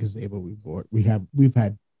 2nd gazebo we bought. We've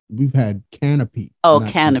had canopies. Oh,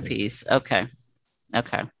 canopies. Okay.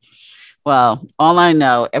 Well, all I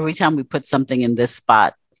know, every time we put something in this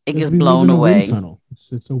spot, it gets blown away.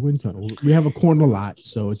 It's a wind tunnel. We have a corner lot,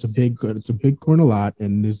 so it's a big corner lot,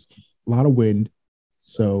 and there's a lot of wind.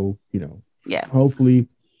 So yeah. Hopefully,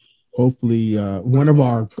 one of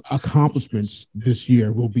our accomplishments this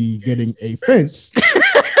year will be getting a fence.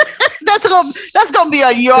 That's gonna be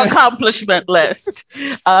on your accomplishment list.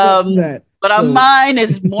 But mine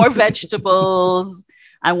is more vegetables.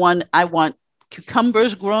 I want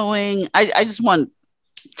cucumbers growing. I just want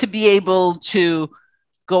to be able to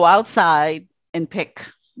go outside and pick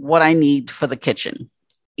what I need for the kitchen,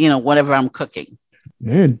 whatever I'm cooking.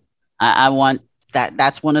 Man, I want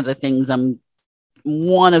that's one of the things I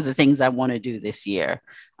want to do this year.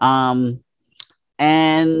 And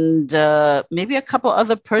maybe a couple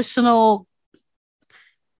other personal,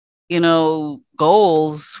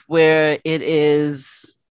 goals where it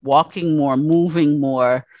is walking more, moving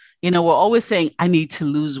more. We're always saying, I need to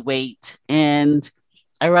lose weight. And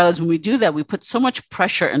I realize when we do that, we put so much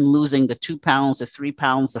pressure in losing the 2 pounds, the 3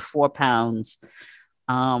 pounds, the 4 pounds.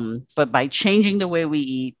 But by changing the way we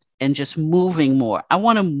eat and just moving more, I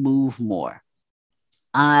want to move more.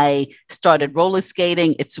 I started roller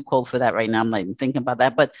skating. It's too cold for that right now. I'm not even thinking about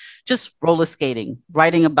that, but just roller skating,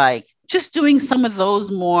 riding a bike, just doing some of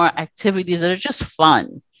those more activities that are just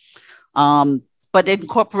fun. But it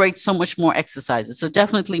incorporates so much more exercises. So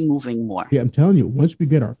definitely moving more. Yeah, I'm telling you, once we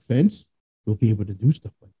get our fence, we'll be able to do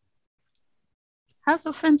stuff like that. How's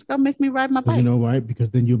the fence gonna make me ride my bike? You know why? Because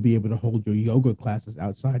then you'll be able to hold your yoga classes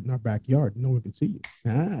outside in our backyard. No one can see you.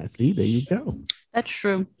 See, there you go. That's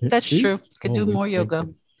true. That's true. Could do more yoga.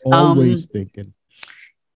 Always thinking.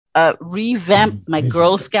 Revamp my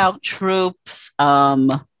Girl Scout troops.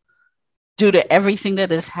 Due to everything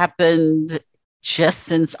that has happened just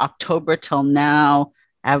since October till now,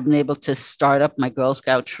 I've been able to start up my Girl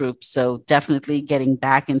Scout troop. So definitely getting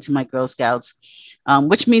back into my Girl Scouts,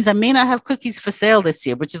 which means I may not have cookies for sale this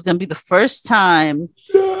year, which is going to be the first time.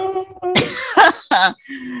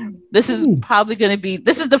 This is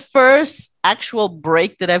the first actual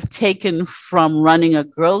break that I've taken from running a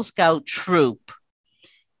Girl Scout troop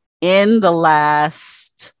in the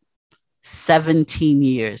last 17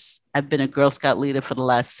 years. I've been a Girl Scout leader for the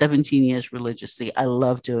last 17 years religiously. I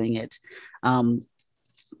love doing it.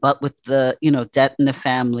 But with the, death in the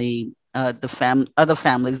family, other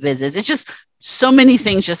family visits, it's just so many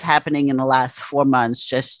things just happening in the last 4 months.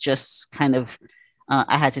 Just kind of,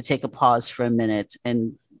 I had to take a pause for a minute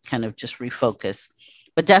and kind of just refocus,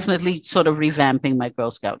 but definitely sort of revamping my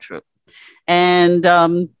Girl Scout troop and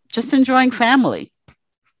just enjoying family.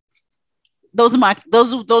 Those are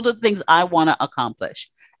the things I want to accomplish.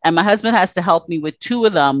 And my husband has to help me with 2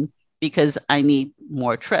 of them because I need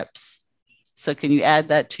more trips. So can you add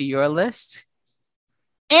that to your list?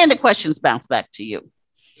 And the questions bounce back to you.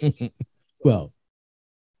 Well,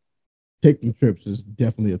 taking trips is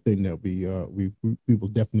definitely a thing that we will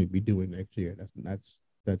definitely be doing next year.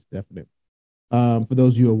 That's definite. For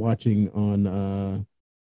those of you who are watching on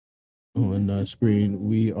screen,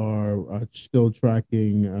 we are still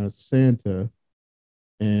tracking Santa,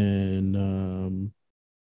 and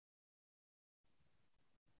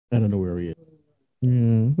I don't know where he is.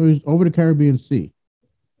 Yeah, he's over the Caribbean Sea.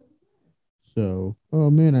 So,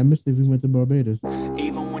 oh man, I missed it if we went to Barbados.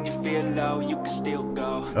 Even when you feel low, you can still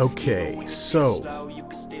go. Okay, so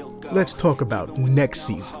let's talk about next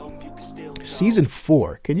season. Season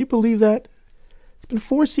 4. Can you believe that? It's been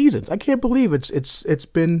 4 seasons. I can't believe it's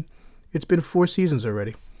been 4 seasons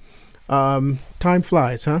already. Time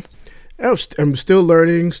flies, huh? I'm still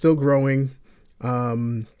learning, still growing,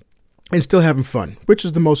 and still having fun, which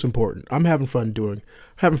is the most important. I'm having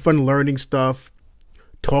fun learning stuff,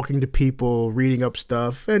 talking to people, reading up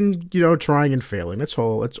stuff, and trying and failing. That's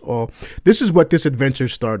all. This is what this adventure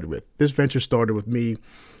started with. This venture started with me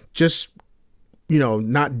just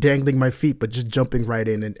not dangling my feet, but just jumping right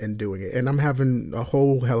in and doing it. And I'm having a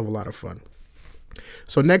whole hell of a lot of fun.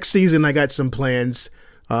 So next season, I got some plans.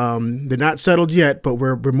 They're not settled yet, but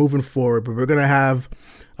we're moving forward. But we're going to have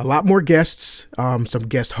a lot more guests, some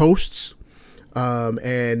guest hosts,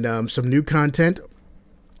 and some new content.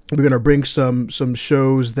 We're going to bring some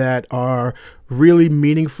shows that are really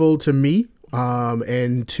meaningful to me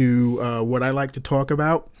and to what I like to talk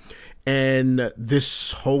about. And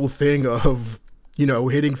this whole thing of,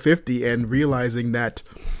 hitting 50 and realizing that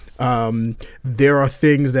there are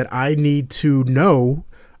things that I need to know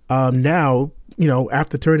now,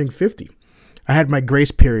 after turning 50. I had my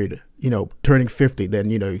grace period, turning 50,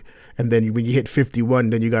 then, and then when you hit 51,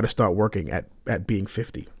 then you got to start working at being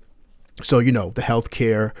 50. So, the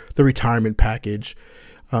healthcare, the retirement package,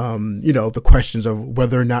 the questions of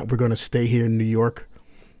whether or not we're going to stay here in New York.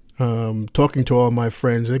 Talking to all my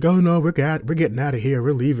friends, they go, no, we're getting out of here.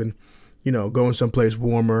 We're leaving, going someplace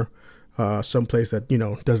warmer, someplace that,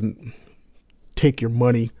 doesn't take your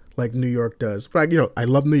money like New York does. But, I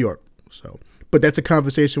love New York. So, but that's a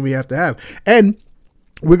conversation we have to have. And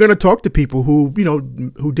we're going to talk to people who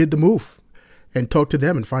did the move and talk to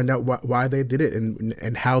them and find out why they did it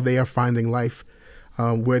and how they are finding life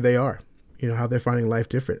where they are, how they're finding life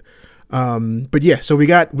different. But yeah, so we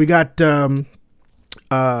got we're going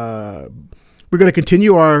to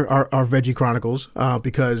continue our Veggie Chronicles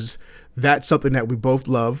because that's something that we both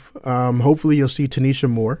love. Hopefully you'll see Tanisha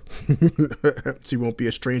more. She won't be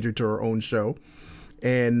a stranger to her own show.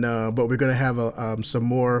 and but we're gonna have some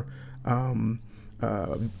more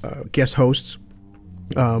guest hosts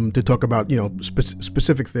to talk about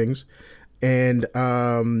specific things, and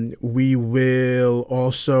we will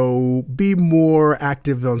also be more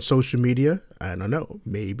active on social media. I don't know,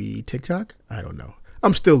 maybe TikTok. I don't know.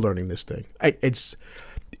 I'm still learning this thing. It's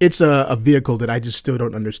a vehicle that I just still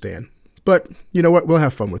don't understand. But you know what? We'll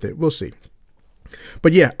have fun with it. We'll see.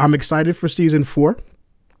 But yeah, I'm excited for season 4.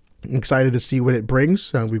 I'm excited to see what it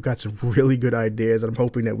brings. We've got some really good ideas, and I'm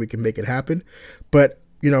hoping that we can make it happen. But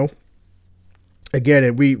again,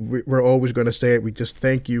 and we're always going to say it. We just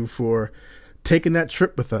thank you for taking that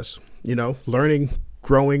trip with us. Learning,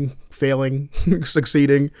 growing, failing,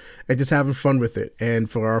 succeeding, and just having fun with it. And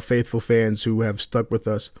for our faithful fans who have stuck with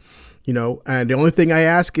us, and the only thing I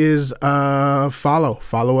ask is follow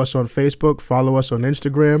us on Facebook, follow us on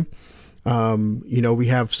Instagram. We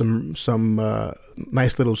have some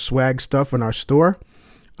nice little swag stuff in our store.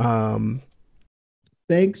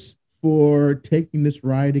 Thanks for taking this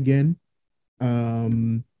ride again.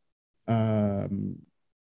 I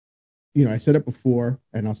said it before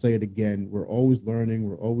and I'll say it again. We're always learning.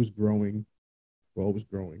 We're always growing. We're always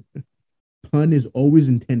growing. Pun is always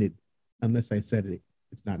intended, unless I said it.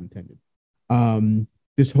 It's not intended.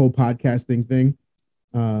 This whole podcasting thing,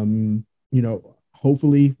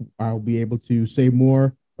 hopefully I'll be able to say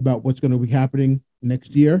more about what's going to be happening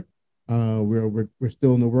next year. We're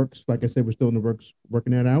still in the works. Like I said, we're still in the works,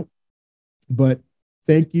 working that out. But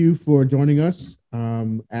thank you for joining us.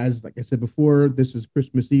 Like I said before, this is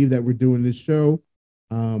Christmas Eve that we're doing this show.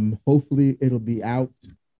 Hopefully it'll be out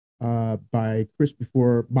by Christmas,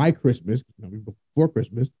 before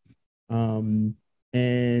Christmas.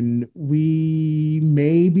 And we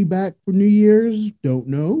may be back for New Year's. Don't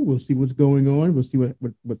know. We'll see what's going on. We'll see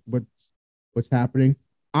what's happening.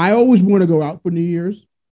 I always want to go out for New Year's,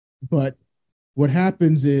 but what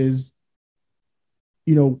happens is,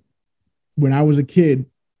 when I was a kid,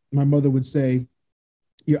 my mother would say,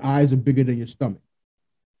 your eyes are bigger than your stomach.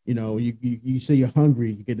 You say you're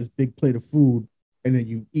hungry, you get this big plate of food, and then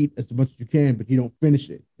you eat as much as you can, but you don't finish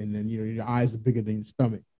it. And then, your eyes are bigger than your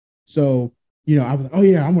stomach. So, I was like, oh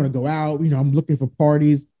yeah, I want to go out. I'm looking for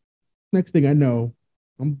parties. Next thing I know,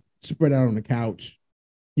 I'm spread out on the couch,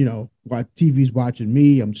 while TV's watching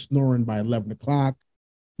me. I'm snoring by 11 o'clock.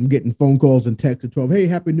 I'm getting phone calls and texts at 12. Hey,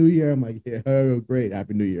 Happy New Year. I'm like, yeah, oh, great.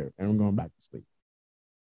 Happy New Year. And I'm going back to sleep.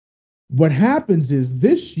 What happens is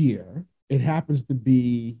this year, it happens to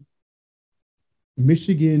be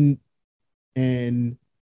Michigan and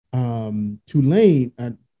Tulane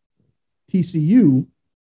at TCU,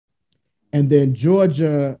 and then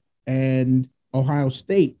Georgia and Ohio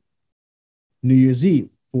State, New Year's Eve,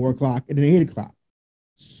 4 o'clock and then 8 o'clock.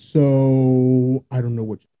 So I don't know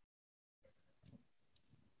which.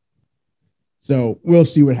 So we'll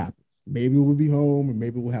see what happens. Maybe we'll be home, and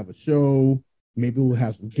maybe we'll have a show. Maybe we'll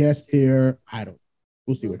have some guests here. I don't know.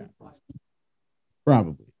 We'll see what happens.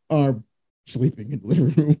 Probably. Or sleeping in the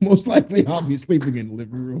living room. Most likely I'll be sleeping in the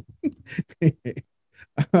living room.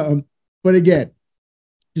 But again,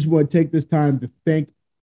 just want to take this time to thank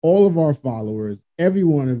all of our followers, every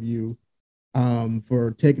one of you,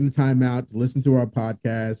 for taking the time out to listen to our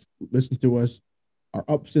podcast, listen to us, our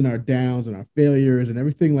ups and our downs and our failures and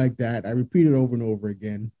everything like that. I repeat it over and over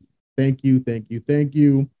again. Thank you, thank you, thank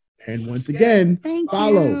you. And once again,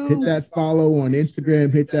 follow. Hit that follow on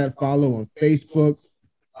Instagram. Hit that follow on Facebook.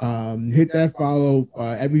 Hit that follow.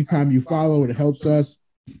 Every time you follow, it helps us.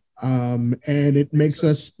 And it makes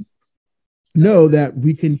us know that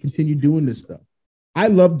we can continue doing this stuff. I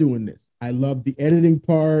love doing this. I love the editing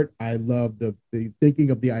part. I love the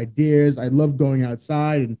thinking of the ideas. I love going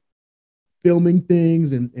outside and filming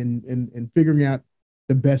things and figuring out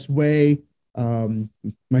the best way.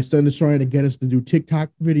 My son is trying to get us to do TikTok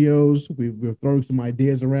videos. We're throwing some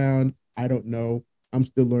ideas around. I don't know. I'm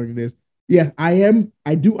still learning this. Yeah,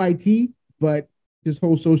 I do IT, but this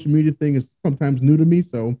whole social media thing is sometimes new to me.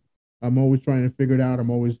 So I'm always trying to figure it out. I'm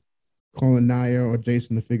always calling Naya or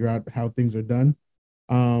Jason to figure out how things are done.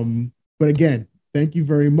 But again, thank you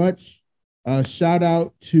very much. Shout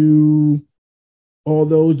out to all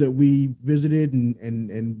those that we visited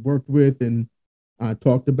and worked with and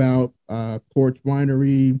talked about, Porch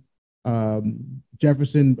Winery,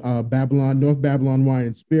 Jefferson, Babylon, North Babylon Wine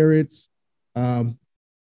and Spirits.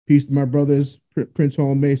 Peace to my brothers, Prince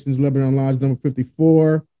Hall Masons, Lebanon Lodge number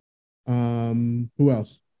 54. Who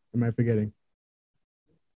else am I forgetting?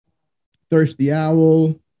 Thirsty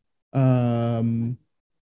Owl, Girl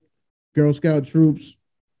Scout Troops.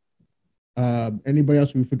 Anybody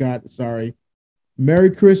else we forgot? Sorry.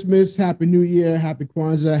 Merry Christmas, Happy New Year, Happy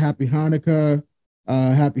Kwanzaa, Happy Hanukkah,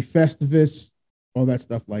 Happy Festivus. all that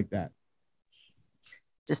stuff like that.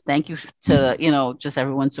 Just thank you to, just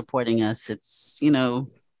everyone supporting us. It's,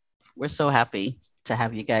 we're so happy to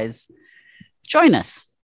have you guys join us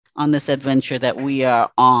on this adventure that we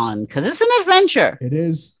are on, because it's an adventure. It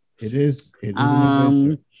is an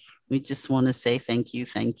adventure. We just want to say thank you.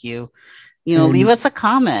 Leave us a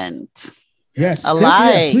comment. Yes, a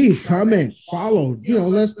like. Please comment, follow.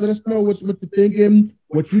 Let us know what you're thinking,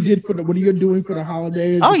 what you did what you're doing for the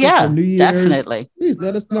holidays. Oh yeah, New Year's. Definitely. Please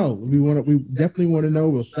let us know. We definitely want to know.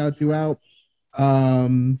 We'll shout you out.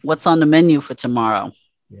 What's on the menu for tomorrow?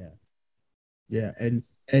 Yeah, and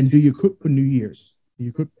do you cook for New Year's? Do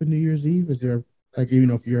you cook for New Year's Eve? Is there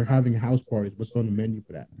if you're having house parties, what's on the menu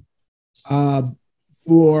for that?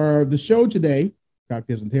 For the show today,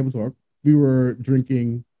 Cocktails and Table Talk, we were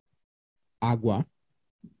drinking agua,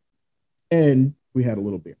 and we had a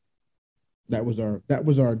little beer. That was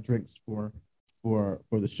our drinks for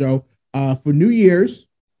the show. For New Year's,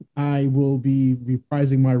 I will be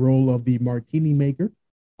reprising my role of the martini maker.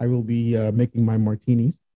 I will be making my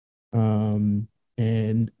martinis, and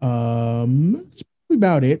that's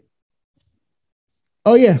about it.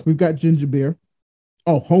 Oh yeah, we've got ginger beer.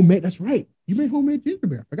 Oh, homemade. That's right. You made homemade ginger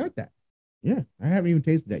beer. I forgot that. Yeah, I haven't even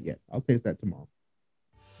tasted that yet. I'll taste that tomorrow.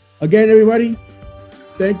 Again, everybody,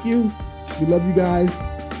 thank you. We love you guys.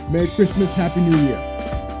 Merry Christmas. Happy New Year.